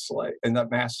of that slave and that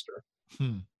master?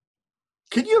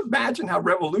 Can you imagine how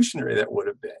revolutionary that would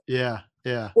have been? Yeah,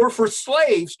 yeah. Or for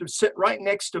slaves to sit right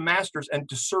next to masters and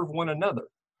to serve one another.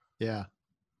 Yeah.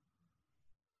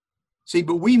 See,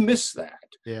 but we miss that.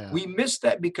 Yeah. We miss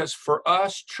that because for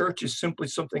us, church is simply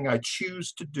something I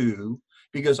choose to do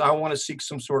because I want to seek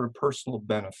some sort of personal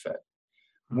benefit.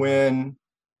 When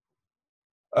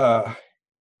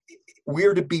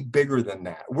we're to be bigger than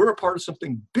that. We're a part of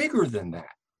something bigger than that,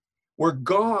 where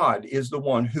God is the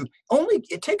one who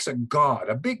it takes a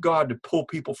big God to pull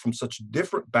people from such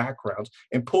different backgrounds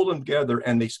and pull them together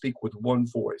and they speak with one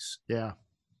voice. Yeah.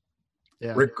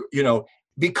 Yeah.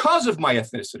 Because of my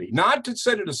ethnicity, not to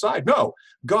set it aside. No,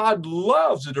 God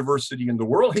loves the diversity in the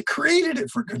world. He created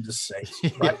it, for goodness sake,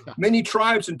 right? Yeah. Many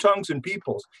tribes and tongues and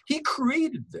peoples. He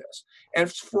created this.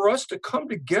 And for us to come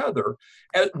together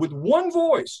with one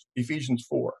voice, Ephesians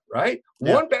 4, right?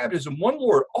 Yeah. One baptism, one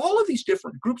Lord, all of these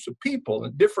different groups of people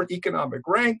and different economic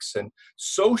ranks and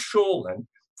social, and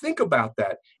think about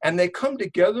that. And they come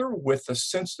together with a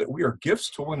sense that we are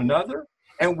gifts to one another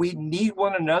and we need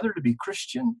one another to be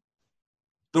Christian.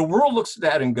 The world looks at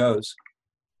that and goes,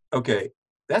 okay,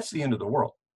 that's the end of the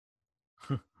world.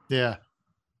 Yeah.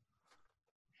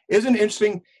 Isn't it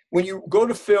interesting when you go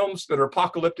to films that are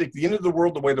apocalyptic, the end of the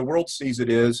world, the way the world sees it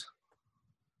is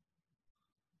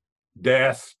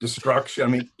death, destruction. I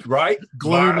mean, right?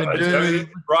 Gloom and doom.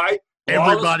 Right?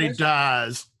 Everybody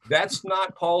dies. That's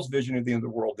not Paul's vision of the end of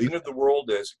the world. The end of the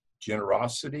world is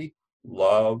generosity,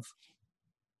 love,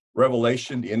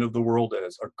 revelation. The end of the world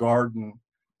is a garden,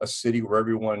 a city where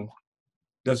everyone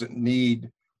doesn't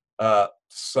need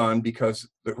sun because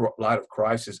the light of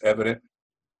Christ is evident.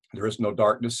 There is no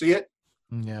darkness. See it?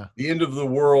 Yeah. The end of the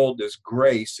world is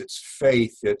grace, it's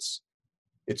faith, it's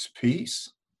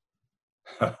peace.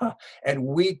 And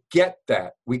we get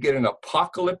that. We get an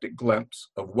apocalyptic glimpse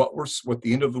of what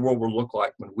the end of the world will look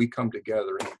like when we come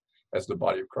together as the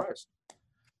body of Christ.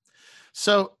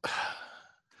 So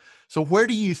where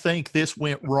do you think this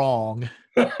went wrong?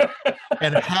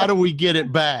 And how do we get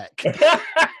it back?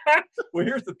 Well,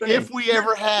 here's the thing. If we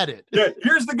ever had it. Yeah,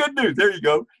 here's the good news. There you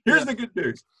go. Here's the good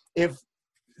news. If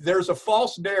there's a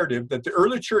false narrative that the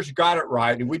early church got it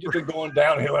right and we just been going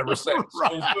downhill ever since.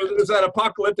 Right. So it's that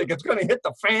apocalyptic. It's going to hit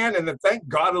the fan and then thank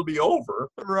God it'll be over.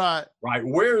 Right. Right.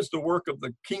 Where's the work of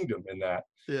the kingdom in that?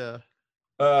 Yeah.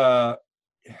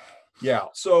 Yeah.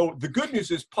 So the good news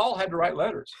is Paul had to write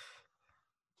letters.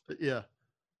 Yeah.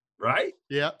 Right?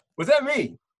 Yeah. What's that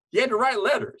mean? He had to write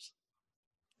letters.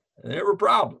 And there were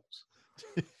problems.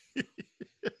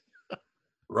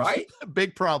 Right?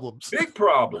 Big problems. Big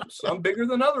problems. Some bigger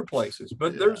than other places.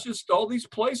 But there's just all these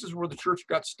places where the church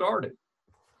got started.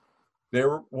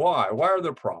 Why? Why are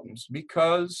there problems?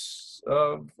 Because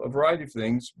of a variety of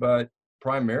things, but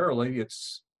primarily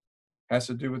has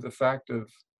to do with the fact of,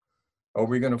 are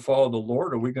we going to follow the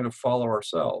Lord or are we going to follow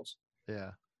ourselves?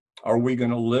 Yeah. Are we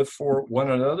going to live for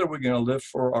one another? Are we going to live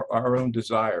for our own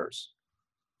desires?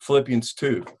 Philippians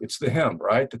 2, it's the hymn,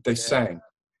 right, that they sang.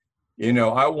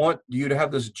 I want you to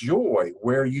have this joy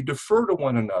where you defer to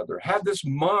one another. Have this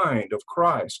mind of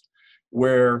Christ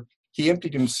where he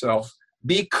emptied himself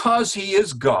because he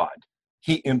is God.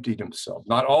 He emptied himself.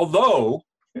 Not although,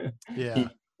 yeah.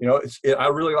 I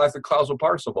really like the causal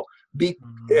participle.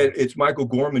 It's Michael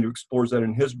Gorman who explores that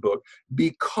in his book.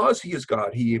 Because he is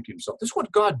God, he emptied himself. This is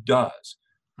what God does.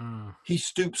 He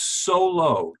stoops so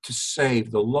low to save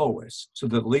the lowest so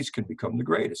that the least can become the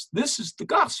greatest. This is the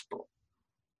gospel.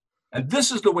 And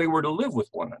this is the way we're to live with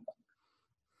one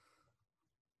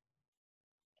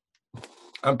another.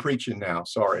 I'm preaching now.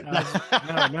 Sorry.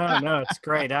 No, it's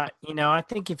great. I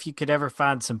think if you could ever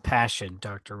find some passion,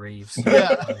 Dr. Reeves.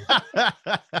 Yeah.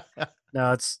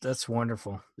 No, that's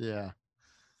wonderful. Yeah.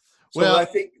 So I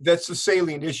think that's the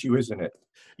salient issue, isn't it?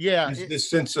 Yeah. Is this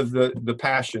sense of the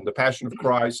passion of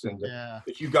Christ, and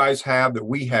that you guys have, that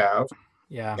we have.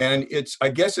 Yeah. And I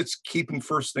guess it's keeping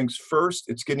first things first.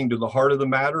 It's getting to the heart of the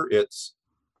matter. It's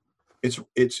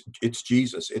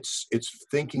Jesus. It's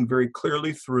thinking very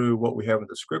clearly through what we have in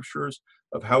the scriptures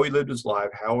of how he lived his life,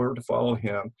 how we're to follow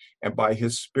him, and by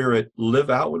his Spirit live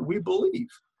out what we believe.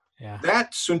 Yeah.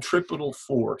 That centripetal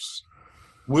force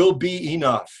will be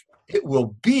enough. It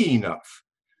will be enough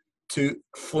to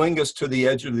fling us to the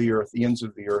edge of the earth, the ends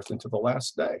of the earth, into the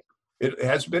last day. It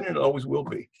has been and it always will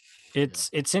be. It's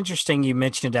interesting you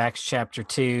mentioned Acts chapter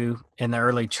 2 and the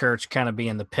early church kind of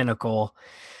being the pinnacle,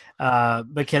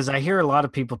 because I hear a lot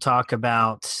of people talk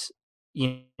about,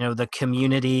 the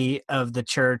community of the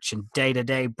church and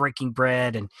day-to-day breaking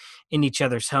bread and in each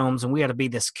other's homes, and we ought to be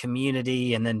this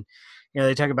community. And then,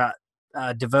 they talk about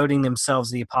devoting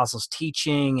themselves to the apostles'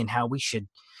 teaching and how we should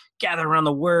gather around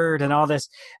the word and all this.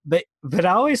 But I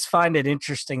always find it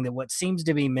interesting that what seems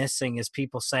to be missing is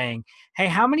people saying, hey,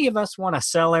 how many of us want to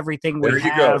sell everything we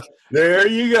have? There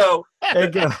you go. There you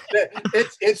go.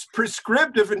 It's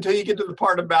prescriptive until you get to the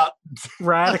part about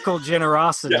radical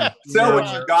generosity. Sell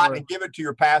what you got and give it to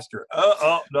your pastor.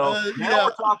 No. Now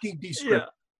we're talking descriptive.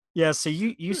 Yeah. So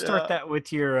you start that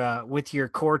with your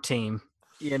core team.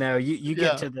 You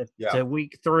get to the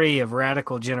week 3 of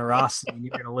radical generosity, and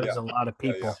you're going to lose a lot of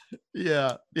people.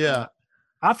 Yeah.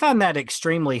 I found that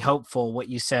extremely hopeful, what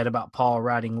you said about Paul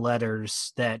writing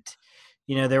letters, that,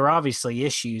 there were obviously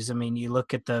issues. I mean, you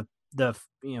look at the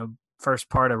first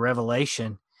part of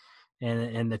Revelation,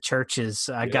 and the churches,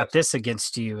 I got this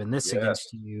against you and this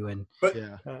against you. But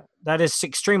that is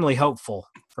extremely hopeful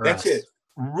for us. That's it.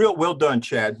 Real well done,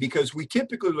 Chad, because we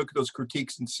typically look at those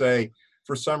critiques and say,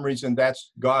 for some reason,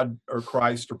 that's God or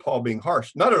Christ or Paul being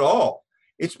harsh. Not at all.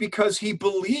 It's because he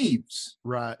believes.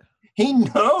 Right. He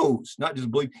knows, not just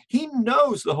believe, he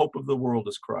knows the hope of the world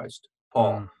is Christ,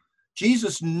 Paul.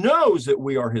 Jesus knows that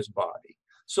we are his body.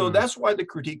 So that's why the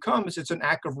critique comes. It's an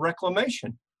act of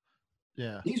reclamation.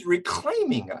 Yeah. He's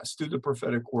reclaiming us through the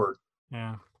prophetic word.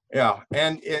 Yeah. Yeah.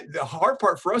 And the hard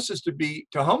part for us is to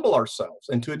humble ourselves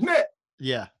and to admit.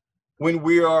 Yeah. When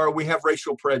we have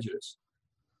racial prejudice,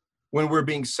 when we're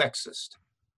being sexist,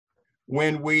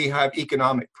 when we have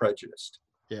economic prejudice.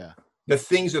 Yeah. The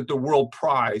things that the world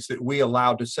prize that we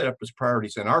allow to set up as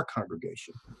priorities in our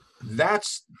congregation.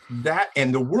 That's that.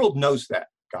 And the world knows that,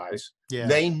 guys. Yeah.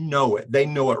 They know it. They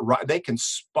know it right. They can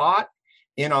spot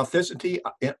inauthenticity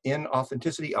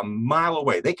a mile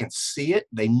away. They can see it.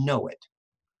 They know it.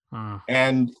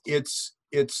 And it's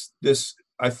this,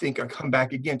 I think I come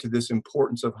back again to this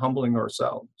importance of humbling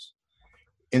ourselves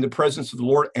in the presence of the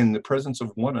Lord and in the presence of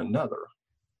one another.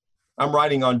 I'm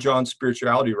writing on John's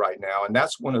spirituality right now, and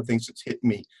that's one of the things that's hit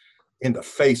me in the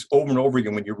face over and over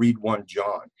again when you read 1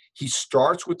 John. He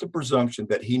starts with the presumption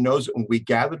that he knows that when we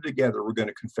gather together, we're going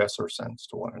to confess our sins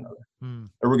to one another.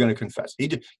 Or we're going to confess.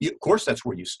 Of course, that's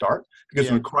where you start,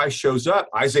 because when Christ shows up,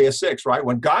 Isaiah 6, right?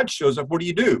 When God shows up, what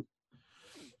do?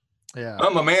 Yeah.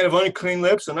 I'm a man of unclean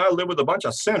lips, and I live with a bunch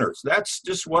of sinners. That's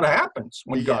just what happens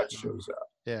when God shows up.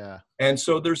 Yeah. And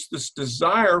so there's this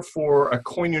desire for a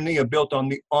koinonia built on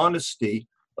the honesty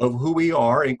of who we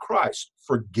are in Christ,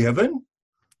 forgiven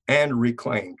and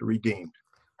reclaimed, redeemed.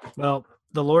 Well,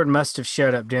 the Lord must have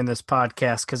showed up during this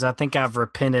podcast, because I think I've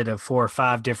repented of 4 or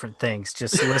 5 different things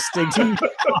just listening to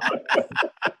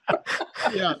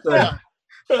you. Yeah.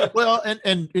 Well, and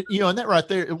and that right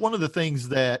there, one of the things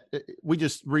that we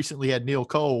just recently had Neil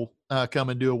Cole come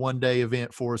and do a one-day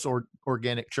event for us,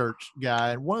 organic church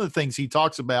guy. And one of the things he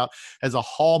talks about as a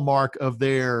hallmark of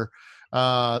their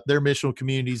missional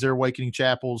communities, their awakening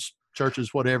chapels,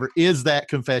 churches, whatever, is that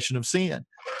confession of sin.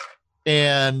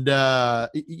 And, as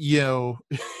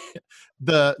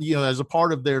a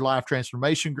part of their life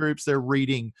transformation groups, they're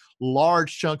reading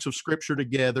large chunks of scripture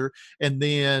together. And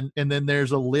then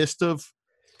there's a list of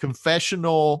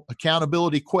confessional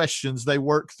accountability questions they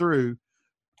work through,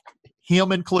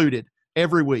 him included,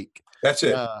 every week. That's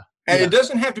it. It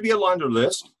doesn't have to be a laundry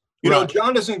list.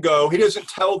 John doesn't he doesn't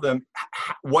tell them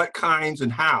what kinds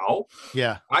and how.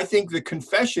 Yeah. I think the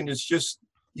confession is just,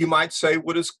 you might say,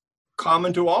 what is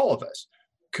common to all of us.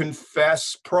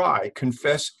 Confess pride,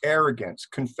 confess arrogance,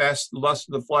 confess lust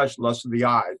of the flesh, lust of the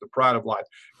eyes, the pride of life,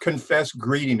 confess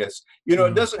greediness.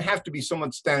 It doesn't have to be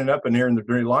someone standing up and airing the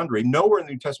dirty laundry. Nowhere in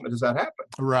the New Testament does that happen.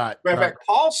 Right. In fact,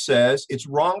 Paul says it's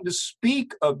wrong to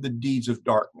speak of the deeds of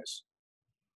darkness.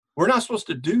 We're not supposed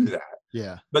to do that.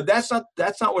 Yeah. But that's not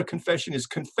what confession is.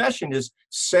 Confession is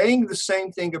saying the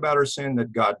same thing about our sin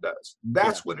that God does.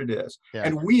 That's what it is. Yeah.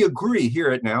 And we agree, hear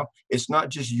it now. It's not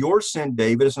just your sin,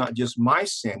 David. It's not just my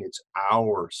sin. It's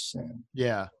our sin.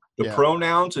 Yeah. The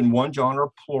pronouns in 1 John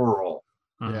are plural.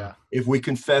 Yeah. If we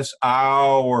confess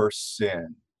our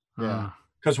sin. Yeah.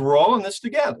 Because we're all in this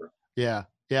together. Yeah.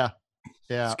 Yeah.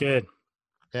 Yeah. It's good.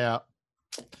 Yeah.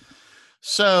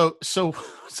 So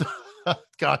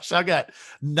gosh, I got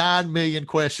 9 million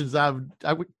questions.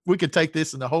 We could take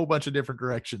this in a whole bunch of different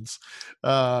directions.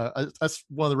 That's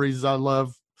one of the reasons I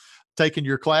love taking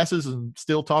your classes and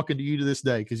still talking to you to this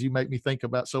day, because you make me think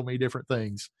about so many different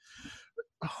things.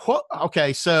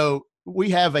 Okay, so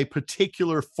we have a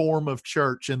particular form of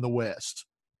church in the West.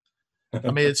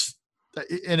 I mean,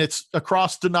 it's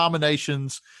across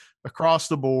denominations, across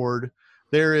the board.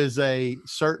 There is a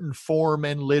certain form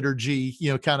and liturgy,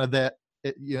 kind of that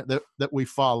we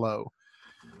follow.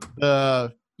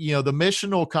 The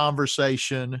missional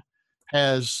conversation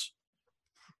has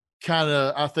kind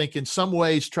of, I think, in some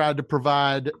ways tried to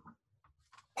provide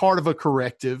part of a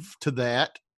corrective to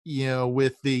that,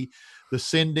 with the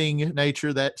sending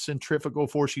nature, that centrifugal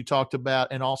force you talked about,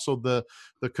 and also the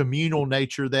communal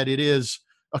nature, that it is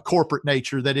a corporate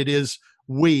nature, that it is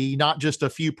we, not just a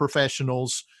few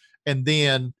professionals and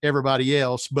then everybody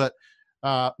else, but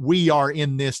we are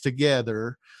in this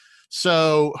together.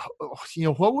 So,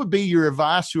 what would be your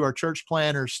advice to our church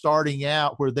planners starting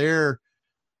out, where the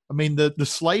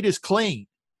slate is clean.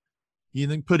 You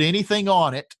can put anything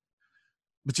on it,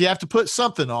 but you have to put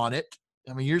something on it.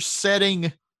 I mean, you're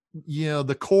setting,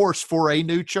 the course for a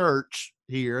new church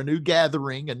here, a new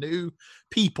gathering, a new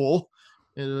people,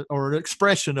 or an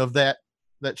expression of that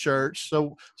church.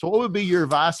 So what would be your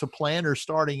advice to planners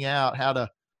starting out, how to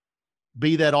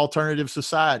be that alternative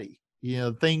society?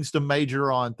 Things to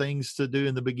major on, things to do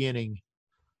in the beginning.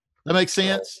 That makes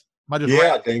sense?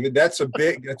 David, that's a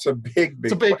big it's a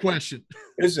big question,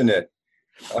 isn't it?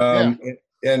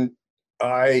 And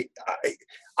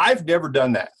I've never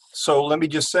done that. So let me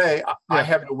just say, I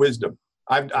have no wisdom.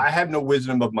 I have no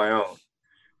wisdom of my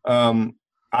own.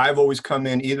 I've always come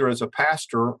in either as a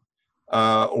pastor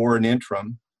or an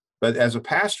interim. But as a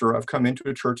pastor, I've come into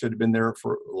a church that had been there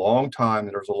for a long time,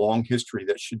 and there's a long history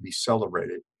that should be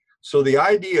celebrated. So the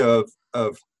idea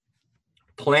of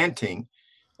planting,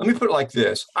 let me put it like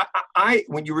this. I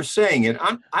when you were saying it,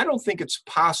 I don't think it's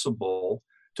possible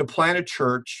to plant a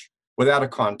church without a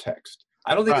context.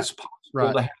 I don't think it's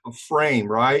possible to have a frame,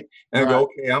 right? And go,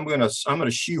 okay, I'm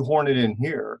gonna shoehorn it in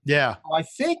here. Yeah. I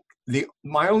think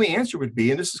my only answer would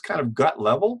be, and this is kind of gut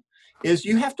level, is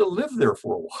you have to live there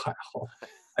for a while.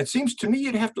 It seems to me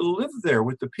you'd have to live there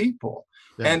with the people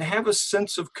and have a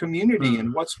sense of community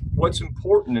and what's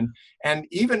important, and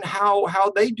even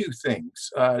how they do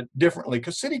things differently.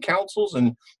 Because city councils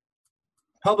and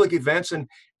public events, and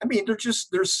I mean,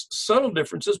 there's subtle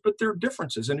differences, but there are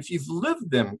differences. And if you've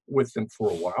lived with them for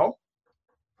a while,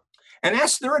 and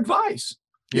ask their advice.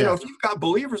 If you've got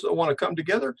believers that want to come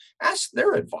together, ask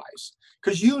their advice,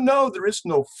 because there is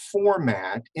no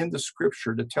format in the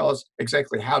scripture to tell us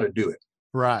exactly how to do it.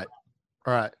 Right.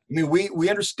 I mean, we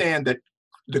understand that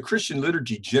the Christian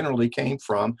liturgy generally came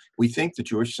from, we think, the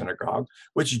Jewish synagogue,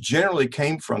 which generally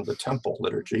came from the temple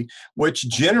liturgy, which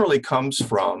generally comes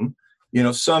from,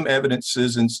 some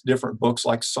evidences in different books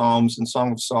like Psalms and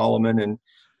Song of Solomon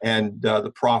and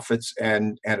the prophets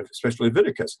and especially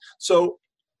Leviticus. So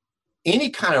any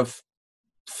kind of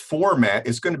format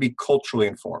is going to be culturally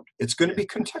informed. It's going to be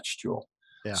contextual.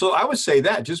 Yeah. So I would say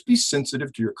that just be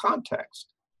sensitive to your context.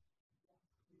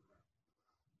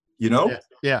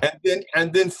 Yeah.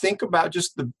 And then think about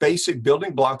just the basic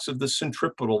building blocks of the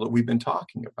centripetal that we've been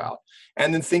talking about,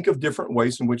 and then think of different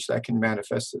ways in which that can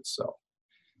manifest itself.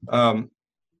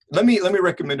 Let me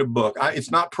recommend a book. It's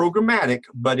not programmatic,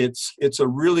 but it's a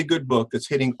really good book that's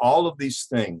hitting all of these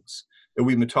things that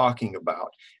we've been talking about.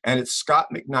 And it's Scott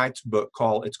McKnight's book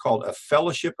called A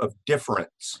Fellowship of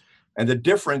Difference. And the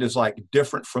different is like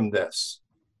different from this.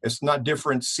 It's not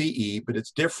different CE, but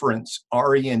it's difference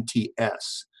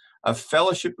RENTS. A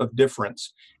Fellowship of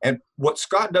Difference. And what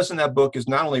Scott does in that book is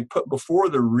not only put before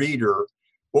the reader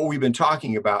what we've been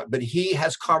talking about, but he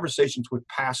has conversations with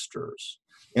pastors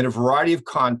in a variety of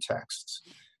contexts.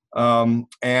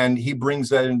 And he brings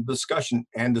that into discussion,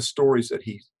 and the stories that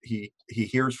he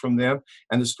hears from them,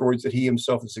 and the stories that he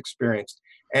himself has experienced.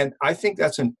 And I think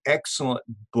that's an excellent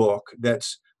book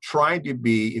that's trying to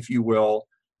be, if you will,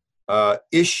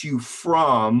 issue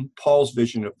from Paul's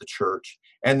vision of the church,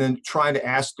 and then trying to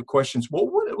ask the questions, well,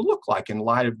 what would it look like in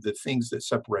light of the things that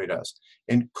separate us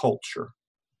in culture?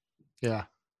 Yeah.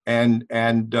 And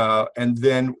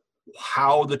then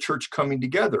how the church coming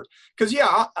together. Because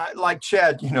I like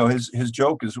Chad, his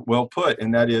joke is well put,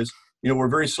 and that is, we're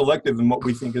very selective in what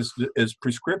we think is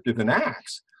prescriptive in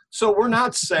Acts. So we're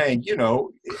not saying,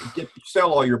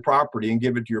 sell all your property and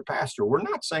give it to your pastor. We're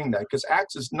not saying that, because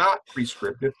Acts is not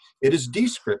prescriptive. It is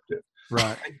descriptive.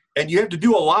 Right. And you have to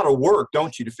do a lot of work,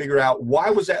 don't you, to figure out why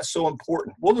was that so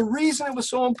important? Well, the reason it was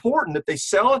so important that they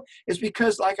sell it is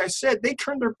because, like I said, they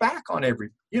turned their back on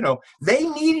they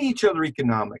needed each other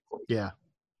economically. Yeah.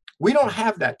 We don't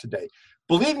have that today.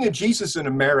 Believing in Jesus in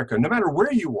America, no matter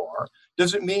where you are,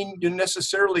 doesn't mean you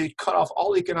necessarily cut off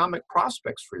all economic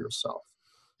prospects for yourself.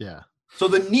 Yeah. So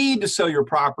the need to sell your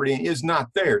property is not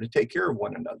there to take care of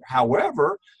one another.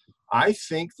 However, I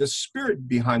think the spirit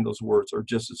behind those words are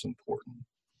just as important.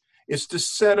 It's to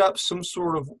set up some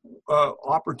sort of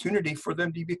opportunity for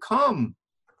them to become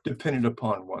dependent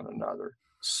upon one another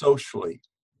socially,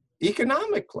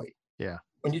 economically. Yeah.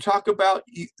 When you talk about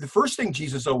the first thing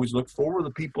Jesus always looked for were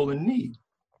the people in need.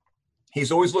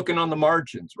 He's always looking on the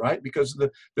margins, right? Because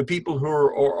the people who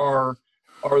are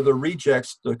the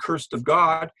rejects, the cursed of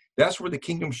God, that's where the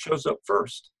kingdom shows up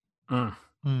first. Okay?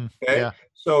 Yeah.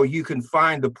 So you can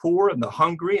find the poor and the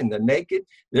hungry and the naked.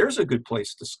 There's a good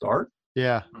place to start.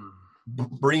 Yeah.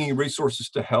 Bringing resources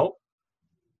to help.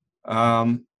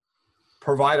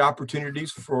 Provide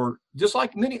opportunities for, just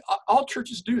like all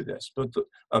churches do this, but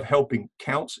of helping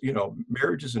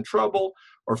marriages in trouble,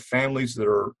 or families that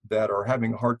are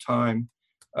having a hard time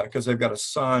because they've got a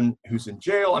son who's in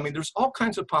jail. I mean, there's all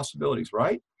kinds of possibilities,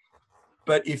 right?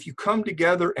 But if you come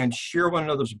together and share one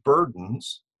another's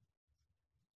burdens,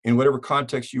 in whatever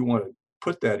context you want to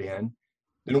put that in,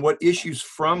 then what issues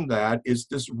from that is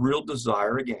this real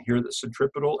desire, again, here the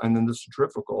centripetal and then the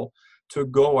centrifugal, to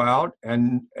go out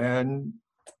and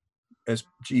as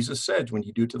Jesus said, when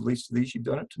you do it to the least of these, you've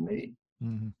done it to me.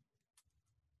 Mm-hmm.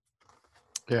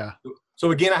 Yeah. So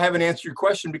again, I haven't answered your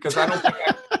question because I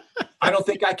don't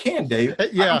think I can, Dave.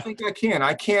 Yeah. I don't think I can.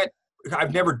 I can't.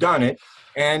 I've never done it,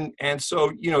 and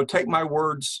so take my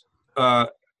words.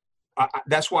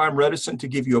 That's why I'm reticent to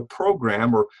give you a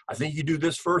program, or I think you do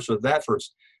this first or that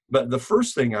first. But the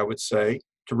first thing I would say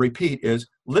to repeat is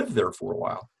live there for a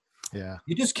while. Yeah.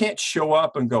 You just can't show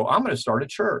up and go, I'm going to start a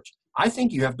church. I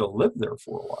think you have to live there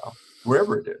for a while,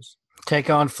 wherever it is. Take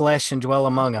on flesh and dwell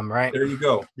among them, right? There you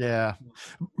go. Yeah.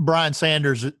 Brian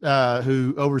Sanders,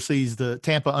 who oversees the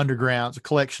Tampa Undergrounds, a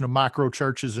collection of micro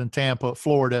churches in Tampa,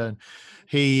 Florida.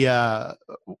 And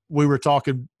we were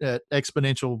talking at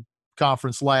Exponential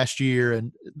Conference last year,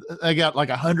 and they got like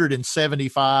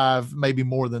 175, maybe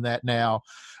more than that now,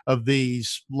 of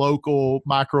these local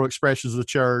micro expressions of the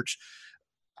church.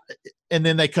 And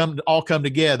then they all come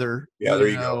together, yeah, there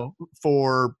you go.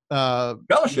 For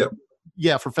fellowship.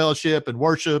 Yeah, for fellowship and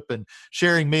worship and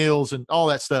sharing meals and all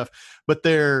that stuff. But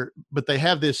they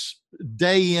have this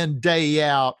day in, day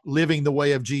out living the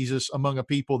way of Jesus among a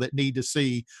people that need to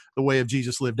see the way of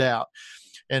Jesus lived out.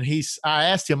 And I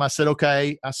asked him, I said,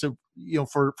 okay,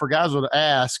 for guys to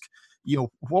ask,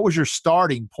 what was your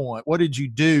starting point? What did you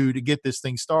do to get this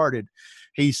thing started?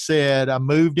 He said, I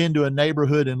moved into a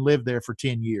neighborhood and lived there for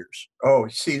 10 years. Oh,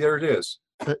 see, there it is.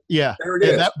 Yeah. There it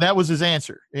is. That was his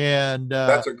answer. And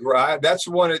that's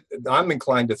one I'm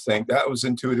inclined to think that was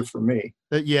intuitive for me.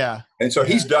 Yeah. And so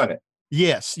he's done it.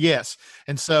 Yes.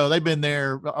 And so they've been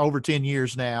there over 10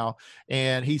 years now.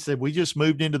 And he said, we just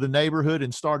moved into the neighborhood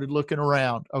and started looking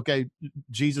around. Okay,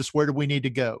 Jesus, where do we need to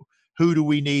go? Who do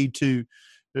we need to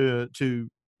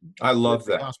I love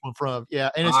that. Gospel from? Yeah.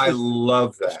 And I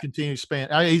love that. Just continue to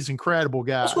expand. He's an incredible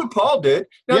guy. That's what Paul did.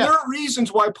 Now, there are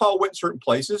reasons why Paul went certain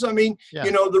places. I mean,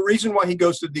 the reason why he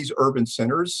goes to these urban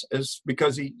centers is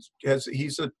because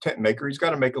he's a tent maker. He's got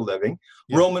to make a living.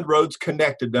 Yeah. Roman roads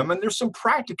connected them. And there's some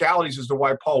practicalities as to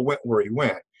why Paul went where he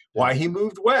went, why he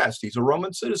moved west. He's a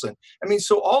Roman citizen. I mean,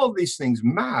 so all of these things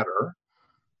matter,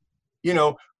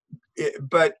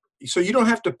 but so you don't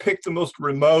have to pick the most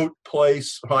remote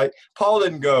place, right? Paul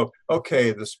didn't go,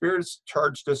 okay, the Spirit's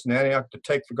charged us in Antioch to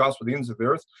take the gospel to the ends of the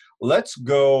earth. Let's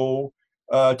go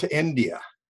to India,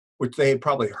 which they had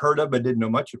probably heard of but didn't know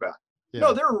much about. Yeah.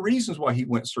 No, there are reasons why he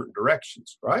went certain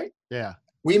directions, right? Yeah.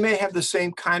 We may have the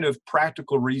same kind of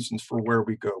practical reasons for where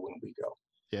we go when we go.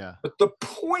 Yeah. But the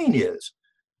point is,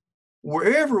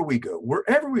 wherever we go,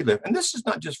 wherever we live, and this is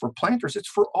not just for planters, it's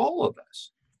for all of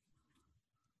us,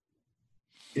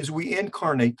 is we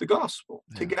incarnate the gospel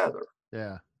together.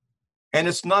 Yeah. And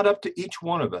it's not up to each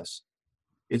one of us.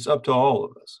 It's up to all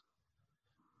of us.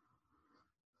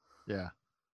 Yeah.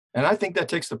 And I think that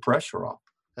takes the pressure off.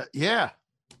 Yeah.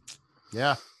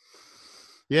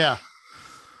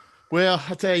 Well,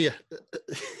 I tell you,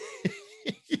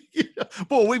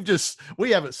 Boy,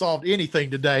 we haven't solved anything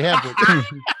today, have we?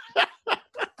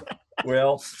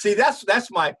 Well, see, that's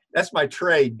my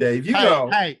trade, Dave.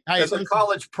 As a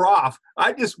college prof,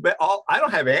 I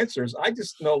don't have answers. I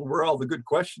just know where all the good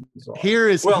questions are.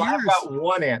 I've got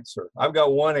one answer.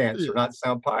 Not to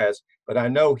sound pious, but I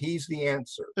know he's the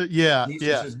answer.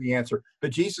 Jesus is the answer.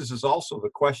 But Jesus is also the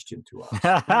question to us.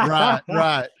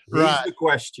 Right. He's the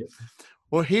question.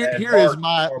 Well, here is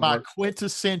my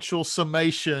quintessential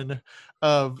summation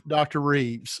of Dr.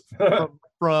 Reeves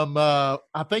from I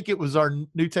think it was our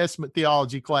New Testament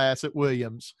theology class at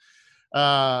Williams.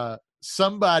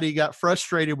 Somebody got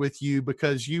frustrated with you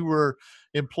because you were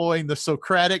employing the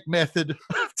Socratic method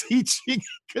of teaching,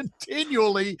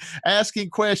 continually asking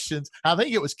questions. I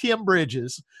think it was Kim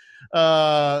Bridges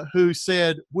who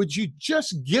said, "Would you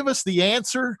just give us the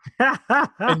answer?"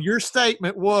 And your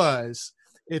statement was,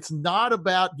 "It's not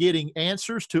about getting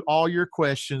answers to all your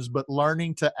questions, but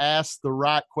learning to ask the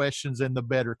right questions and the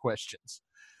better questions."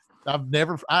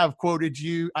 I've quoted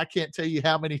you, I can't tell you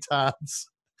how many times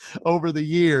over the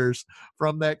years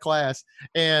from that class.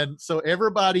 And so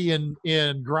everybody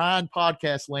in Grind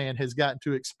podcast land has gotten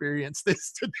to experience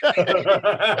this today.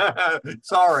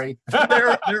 Sorry.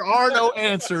 There are no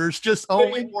answers, just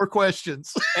only more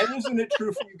questions. And isn't it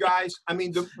true for you guys? I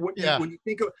mean, when you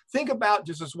think about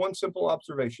just this one simple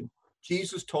observation,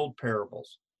 Jesus told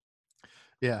parables.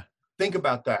 Yeah. Think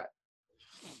about that.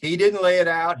 He didn't lay it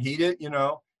out.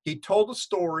 He told a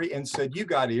story and said, "You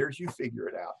got ears, you figure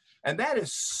it out." And that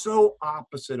is so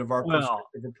opposite of our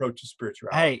prescriptive approach to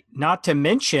spirituality. Hey, not to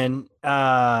mention,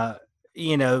 the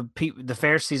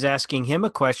Pharisees asking him a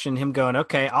question, him going,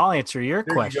 "Okay, I'll answer your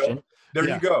question." There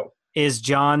you go. Is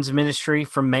John's ministry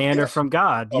from man or from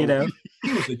God? He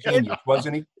was a genius,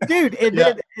 wasn't he? Dude,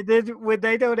 then when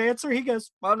they don't answer, he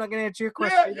goes, "Well, I'm not going to answer your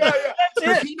question."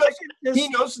 Yeah. He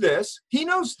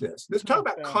knows this. Let's talk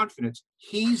about confidence.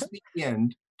 He's the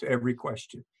end to every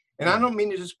question. And I don't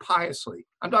mean it just piously.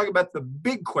 I'm talking about the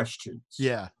big questions.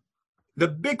 Yeah. The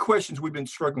big questions we've been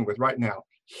struggling with right now.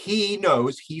 He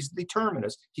knows. He's the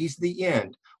terminus. He's the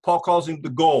end. Paul calls him the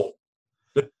goal.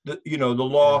 The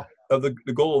law of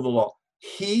the goal of the law.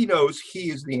 He knows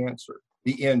he is the answer,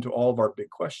 the end to all of our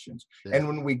big questions. Yeah. And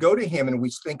when we go to him and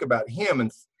we think about him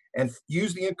and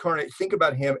use the incarnate, think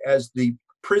about him as the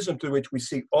prism through which we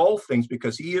see all things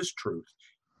because he is truth,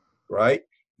 right?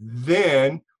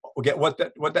 Then we'll get what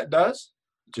that does.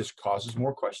 It just causes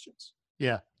more questions.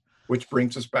 Yeah. Which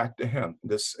brings us back to him.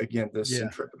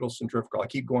 Centrifugal. I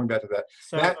keep going back to that.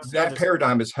 That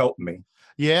paradigm has helped me.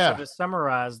 Yeah. So to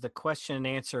summarize, the question and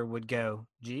answer would go,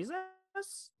 Jesus?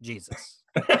 Jesus.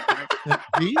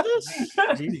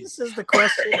 Jesus is the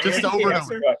question. Just over and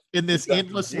over in this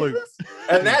endless loop.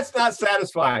 And that's not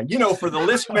satisfying. For the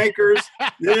list makers,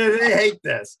 they hate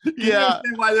this. You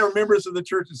understand why there were members of the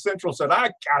Church of Central said,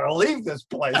 "I gotta leave this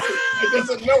place. It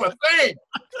doesn't know a thing."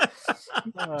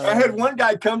 I had one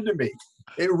guy come to me,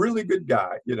 a really good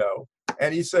guy,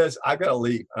 and he says, "I gotta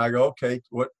leave." And I go, "Okay,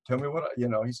 what? Tell me what."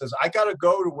 He says, "I gotta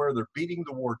go to where they're beating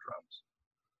the war drums."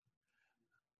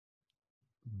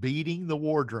 Beating the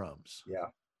war drums. Yeah.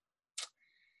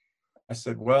 I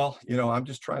said, "Well, I'm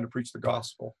just trying to preach the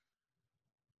gospel.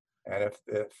 And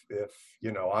if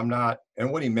I'm not,"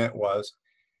 and what he meant was,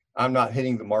 I'm not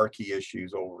hitting the marquee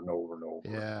issues over and over and over.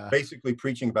 Yeah. Basically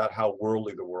preaching about how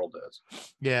worldly the world is.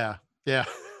 Yeah. Yeah.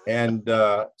 And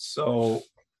so,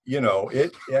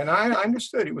 and I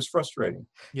understood it was frustrating.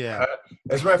 Yeah.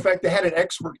 As a matter of fact, they had an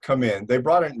expert come in. They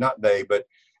brought in, not they, but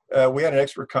we had an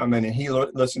expert come in and he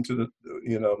listened to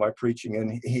my preaching,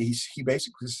 and he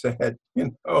basically said,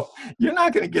 "You're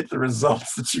not going to get the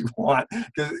results that you want."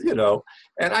 Because,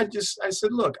 and I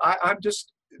said, "Look,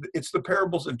 it's the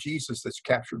parables of Jesus that's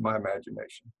captured my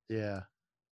imagination." Yeah.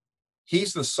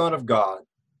 He's the Son of God,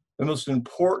 the most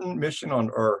important mission on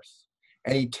earth.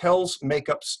 And he tells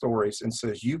make-up stories and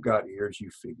says, "You got ears,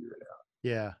 you figure it out."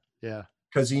 Yeah. Yeah.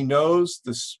 Because he knows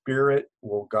the Spirit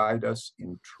will guide us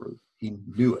in truth. He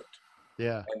knew it.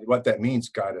 Yeah. And what that means,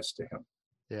 guide us to him.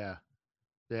 Yeah.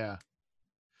 Yeah.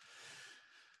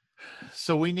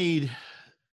 So we need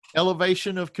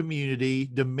elevation of community,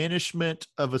 diminishment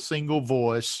of a single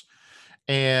voice,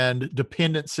 and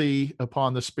dependency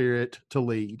upon the Spirit to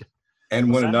lead.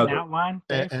 And one another. An outline,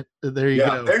 and there you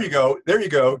go. There you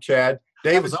go, Chad.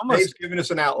 Dave's giving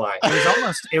us an outline.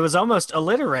 It was almost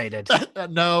alliterated.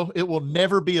 No, it will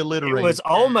never be alliterated. It was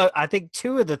almost, I think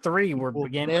 2 of the 3 were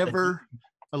beginning. Never.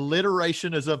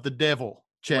 Alliteration is of the devil,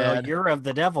 Chad. Well, you're of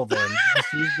the devil then.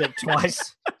 Just used it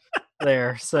twice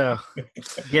there. So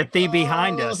get thee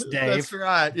behind us, Dave. That's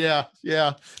right. Yeah.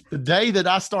 Yeah. The day that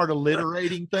I start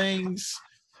alliterating things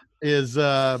is,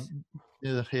 yeah.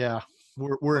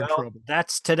 we're in trouble.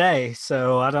 That's today,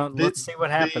 so let's see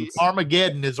what happens. The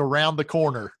Armageddon is around the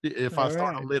corner if I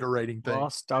start alliterating things.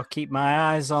 Well, I'll keep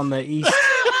my eyes on the east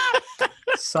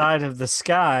side of the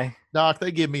sky. Doc,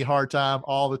 they give me a hard time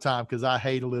all the time because I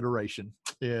hate alliteration.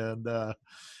 And I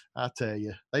tell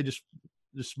you, they just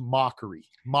mockery.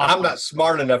 I'm not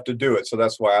smart enough to do it, so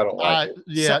that's why I don't like it.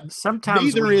 Yeah, sometimes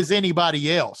neither is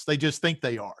anybody else. They just think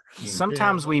they are.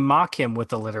 Sometimes we mock him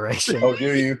with alliteration. Oh,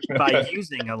 do you? By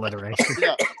using alliteration.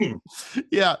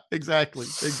 Yeah, exactly.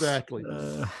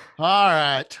 All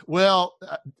right. Well,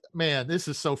 man, this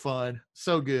is so fun,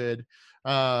 so good.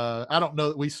 I don't know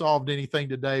that we solved anything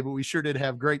today, but we sure did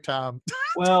have a great time.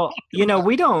 Well,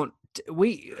 we don't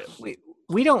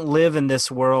live in this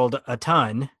world a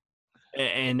ton.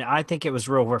 And I think it was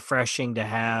real refreshing to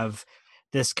have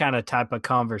this kind of type of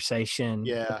conversation.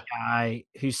 Yeah. With a guy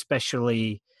who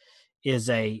especially is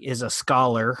a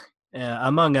scholar,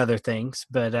 among other things,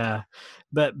 but to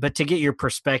get your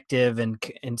perspective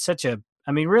and such a,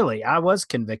 I mean, really, I was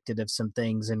convicted of some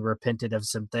things and repented of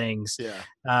some things.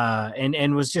 Yeah.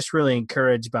 And was just really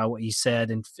encouraged by what you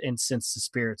said and sensed the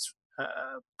Spirit's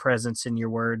presence in your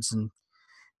words. And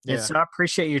so I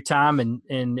appreciate your time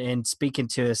and speaking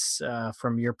to us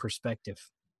from your perspective.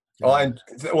 Well,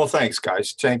 thanks,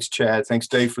 guys. Thanks, Chad. Thanks,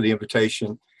 Dave, for the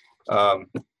invitation. One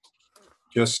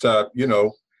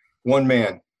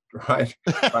man, right?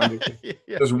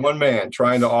 There's one man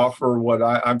trying to offer what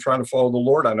I'm trying to follow the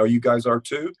Lord. I know you guys are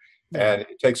too. Yeah. And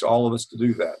it takes all of us to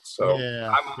do that. So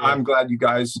I'm glad you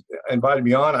guys invited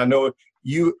me on. I know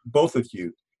both of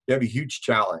you have a huge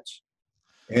challenge.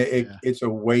 It's a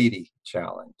weighty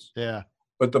challenge. Yeah.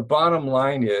 But the bottom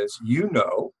line is,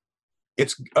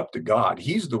 it's up to God.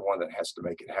 He's the one that has to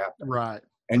make it happen. Right.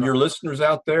 And your listeners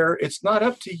out there, it's not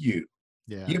up to you.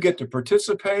 Yeah. You get to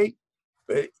participate,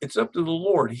 but it's up to the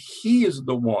Lord. He is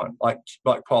the one, like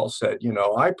Paul said,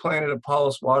 I planted,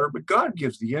 Apollos water, but God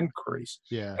gives the increase.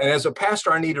 Yeah. And as a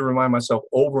pastor, I need to remind myself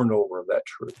over and over of that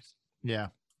truth. Yeah.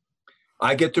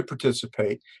 I get to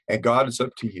participate, and God, it's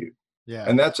up to you. Yeah.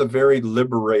 And that's a very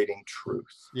liberating truth.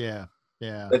 Yeah.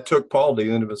 Yeah. That took Paul to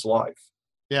the end of his life.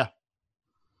 Yeah.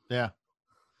 Yeah.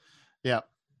 Yeah.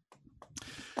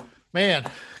 Man,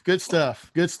 good stuff.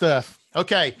 Good stuff.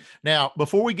 Okay. Now,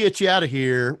 before we get you out of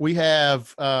here, we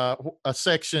have a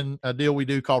deal we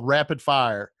do called Rapid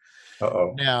Fire.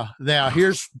 Uh-oh. Now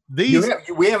here's these.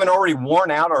 We haven't already worn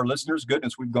out our listeners.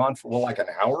 Goodness, we've gone for like an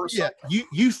hour or so. Yeah,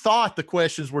 you thought the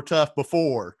questions were tough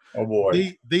before. Oh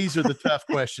boy, these are the tough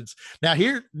questions.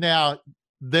 There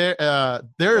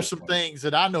are some things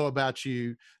that I know about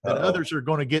you that others are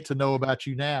going to get to know about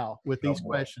you now with these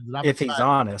questions. And if he's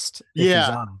honest.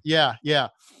 Yeah.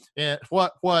 And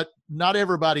what not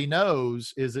everybody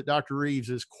knows is that Dr. Reeves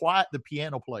is quite the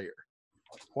piano player.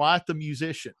 Quite the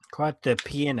musician. Quite the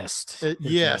pianist.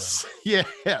 Yes.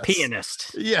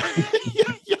 Pianist. Yeah.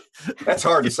 That's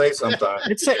hard to say sometimes.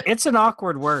 It's an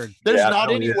awkward word. There's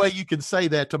not any way you can say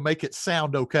that to make it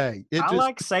sound okay. I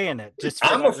like saying it.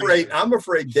 I'm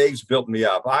afraid Dave's built me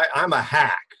up. I'm a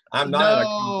hack. I'm not.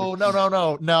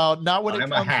 No. Not when it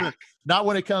comes to Not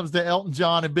when it comes to Elton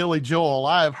John and Billy Joel.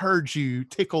 I have heard you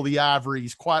tickle the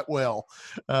ivories quite well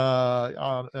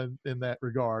in that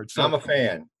regard. So, I'm a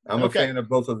fan. I'm a fan of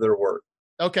both of their work.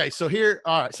 Okay, so here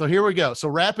we go. So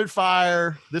rapid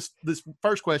fire. This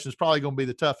first question is probably going to be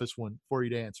the toughest one for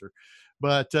you to answer.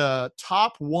 But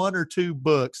top one or two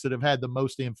books that have had the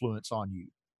most influence on you,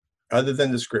 other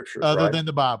than the scriptures, other than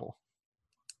the Bible.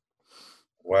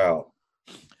 Wow.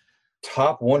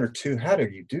 Top one or two. How do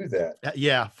you do that?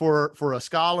 Yeah, for a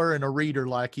scholar and a reader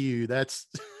like you, that's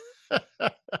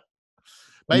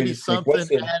maybe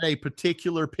something at a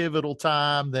particular pivotal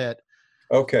time that.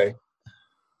 Okay.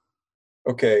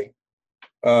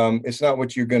 It's not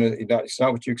what it's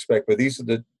not what you expect, but these are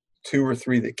the two or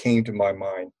three that came to my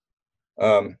mind.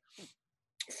 The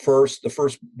first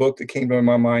book that came to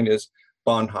my mind is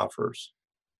Bonhoeffer's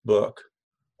book,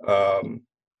 The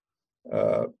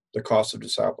Cost of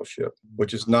Discipleship,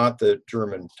 which is not the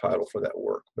German title for that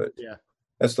work, but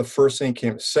that's the first thing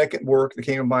came. Second work that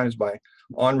came to mind is by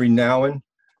Henri Nouwen,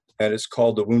 and it's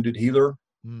called The Wounded Healer.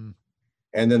 Mm.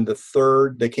 And then the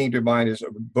third that came to mind is a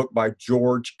book by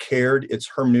George Caird. It's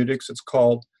hermeneutics. I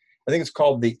think it's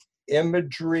called The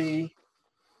Imagery.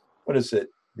 What is it?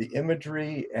 The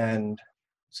Imagery and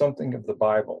something of the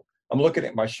Bible. I'm looking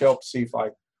at my shelf to see if I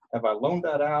loaned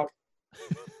that out.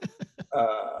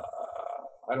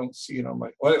 I don't see it on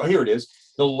my. Well, here it is.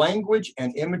 The Language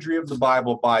and Imagery of the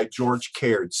Bible by George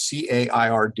Caird,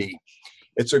 Caird.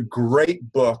 It's a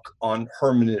great book on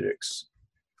hermeneutics.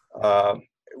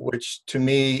 Which to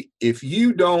me, if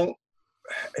you don't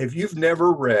if you've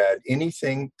never read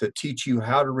anything to teach you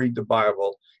how to read the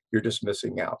Bible, you're just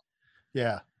missing out.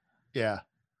 Yeah. Yeah.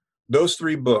 Those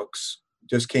 3 books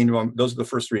just came to my, those are the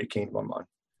first 3 that came to my mind.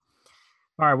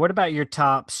 All right. What about your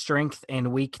top strength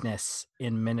and weakness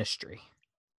in ministry?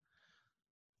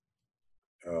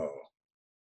 Oh.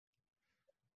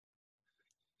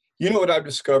 You know what I've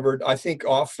discovered? I think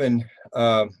often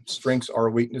strengths are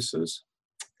weaknesses.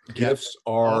 Gifts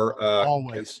are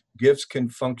always. Gifts can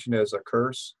function as a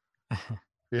curse.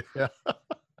 Yeah.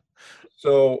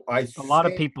 So a lot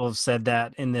of people have said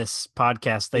that in this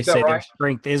podcast. They say their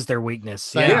strength is their weakness.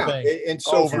 Same thing. And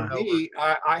so for me,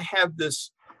 I have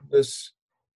this.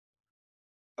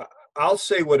 I'll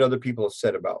say what other people have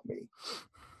said about me,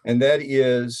 and that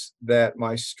is that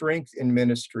my strength in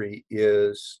ministry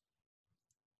is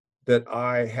that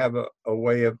I have a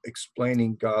way of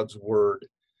explaining God's word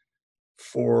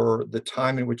for the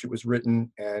time in which it was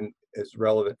written and is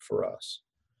relevant for us.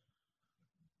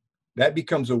 That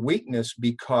becomes a weakness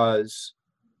because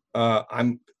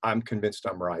I'm convinced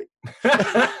I'm right.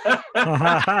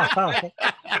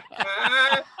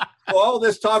 All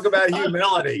this talk about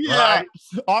humility, right?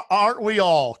 Aren't we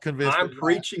all convinced? I'm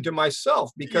preaching to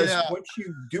myself because once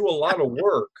you do a lot of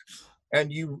work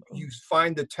and you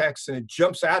find the text and it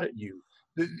jumps out at you,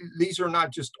 these are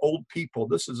not just old people.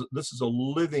 This is a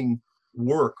living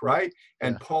work, right?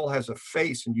 And Paul has a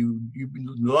face, and you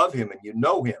love him and you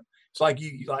know him. It's like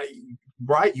you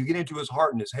get into his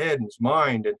heart and his head and his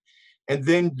mind, and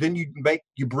then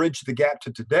you bridge the gap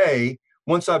to today.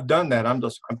 Once I've done that, I'm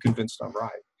convinced I'm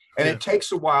right. And it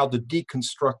takes a while to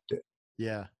deconstruct it.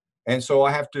 Yeah. And so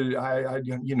I have to,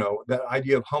 that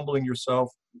idea of humbling yourself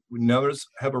when others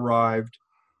have arrived,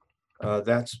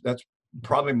 that's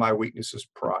probably my weakness is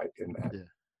pride in that.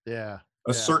 Yeah.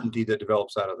 A certainty that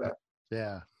develops out of that.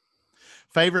 Yeah.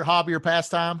 Favorite hobby or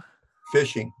pastime?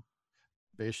 Fishing.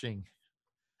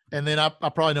 And then I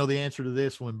probably know the answer to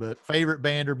this one, but favorite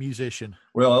band or musician?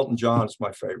 Well, Elton John is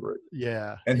my favorite.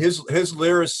 Yeah. And his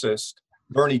lyricist,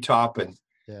 Bernie Taupin.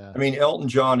 Yeah. I mean, Elton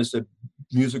John is a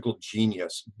musical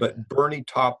genius, but Bernie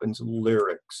Taupin's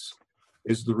lyrics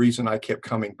is the reason I kept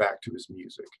coming back to his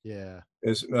music. Yeah.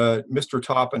 Mr.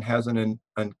 Taupin has an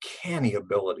uncanny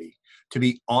ability to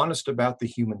be honest about the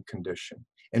human condition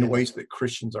in ways that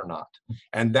Christians are not.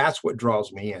 And that's what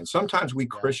draws me in. Sometimes we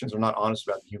Christians are not honest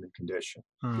about the human condition.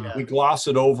 Yeah. We gloss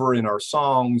it over in our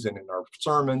songs and in our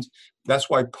sermons. That's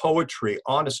why poetry,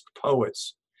 honest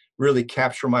poets, really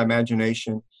capture my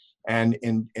imagination. And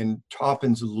in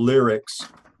Taupin's lyrics,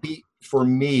 for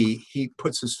me, he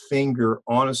puts his finger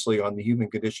honestly on the human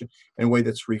condition in a way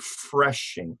that's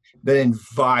refreshing, that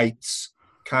invites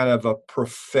kind of a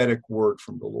prophetic word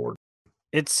from the Lord.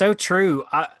 It's so true.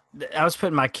 I was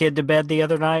putting my kid to bed the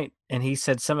other night, and he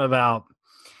said something about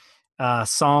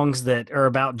songs that are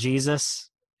about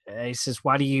Jesus. He says,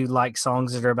 "Why do you like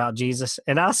songs that are about Jesus?"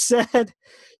 And I said,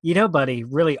 buddy,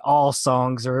 really all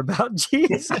songs are about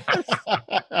Jesus.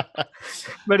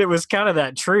 But it was kind of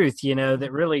that truth,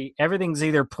 that really everything's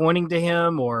either pointing to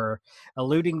him or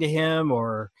alluding to him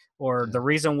or the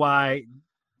reason why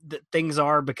things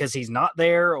are because he's not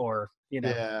there or.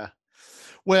 Yeah.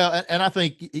 Well, and I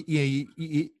think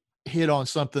you hit on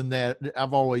something that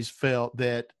I've always felt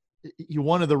that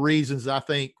one of the reasons I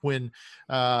think when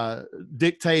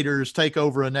dictators take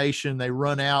over a nation, they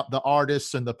run out the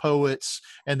artists and the poets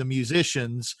and the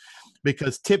musicians,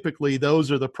 because typically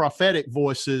those are the prophetic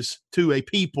voices to a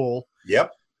people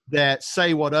that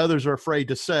say what others are afraid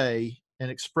to say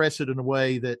and express it in a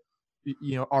way that,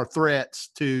 are threats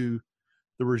to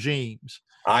the regimes.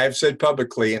 I have said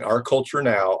publicly in our culture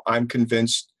now, I'm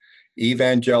convinced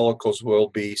evangelicals will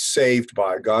be saved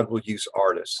by God will use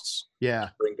artists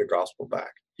to bring the gospel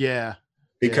back. Yeah.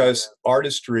 Because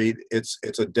artistry, it's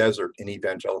a desert in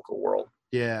evangelical world.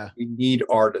 Yeah. We need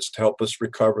artists to help us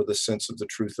recover the sense of the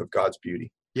truth of God's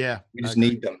beauty. Yeah. We just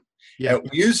need them. Yeah.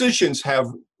 Musicians have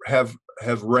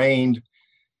reigned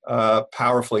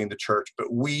powerfully in the church,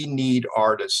 but we need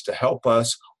artists to help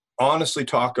us honestly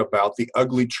talk about the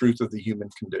ugly truth of the human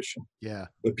condition. Yeah.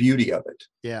 The beauty of it.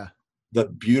 Yeah. The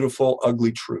beautiful,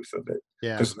 ugly truth of it.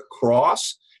 Yeah. Because the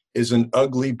cross is an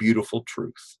ugly, beautiful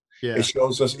truth. Yeah. It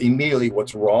shows us immediately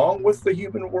what's wrong with the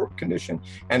human work condition,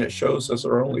 and it shows us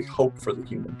our only hope for the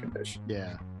human condition.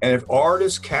 Yeah. And if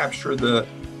artists capture the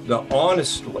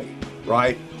honestly,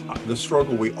 right, the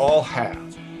struggle we all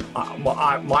have,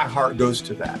 my heart goes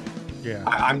to that. Yeah.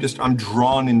 I'm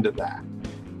drawn into that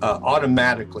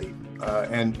automatically.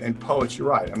 And poets, you're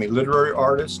right. I mean, literary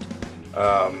artists,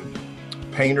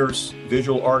 painters,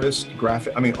 visual artists,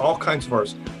 all kinds of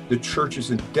artists. The church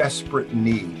is in desperate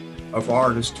need of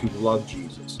artists who love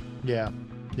Jesus. Yeah.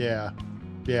 Yeah.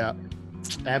 Yeah,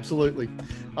 absolutely.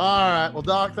 All right. Well,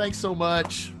 Doc, thanks so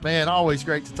much, man. Always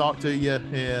great to talk to you,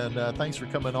 and thanks for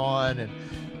coming on.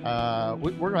 And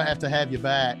we're going to have you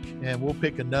back, and we'll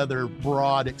pick another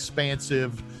broad,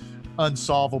 expansive,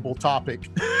 unsolvable topic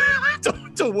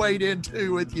to wade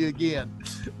into with you again.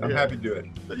 I'm happy to do it.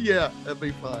 Yeah, that'd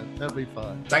be fun. That'd be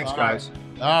fun. Thanks, guys.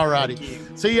 All righty.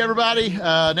 See you, everybody,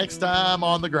 next time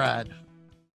on The Grind.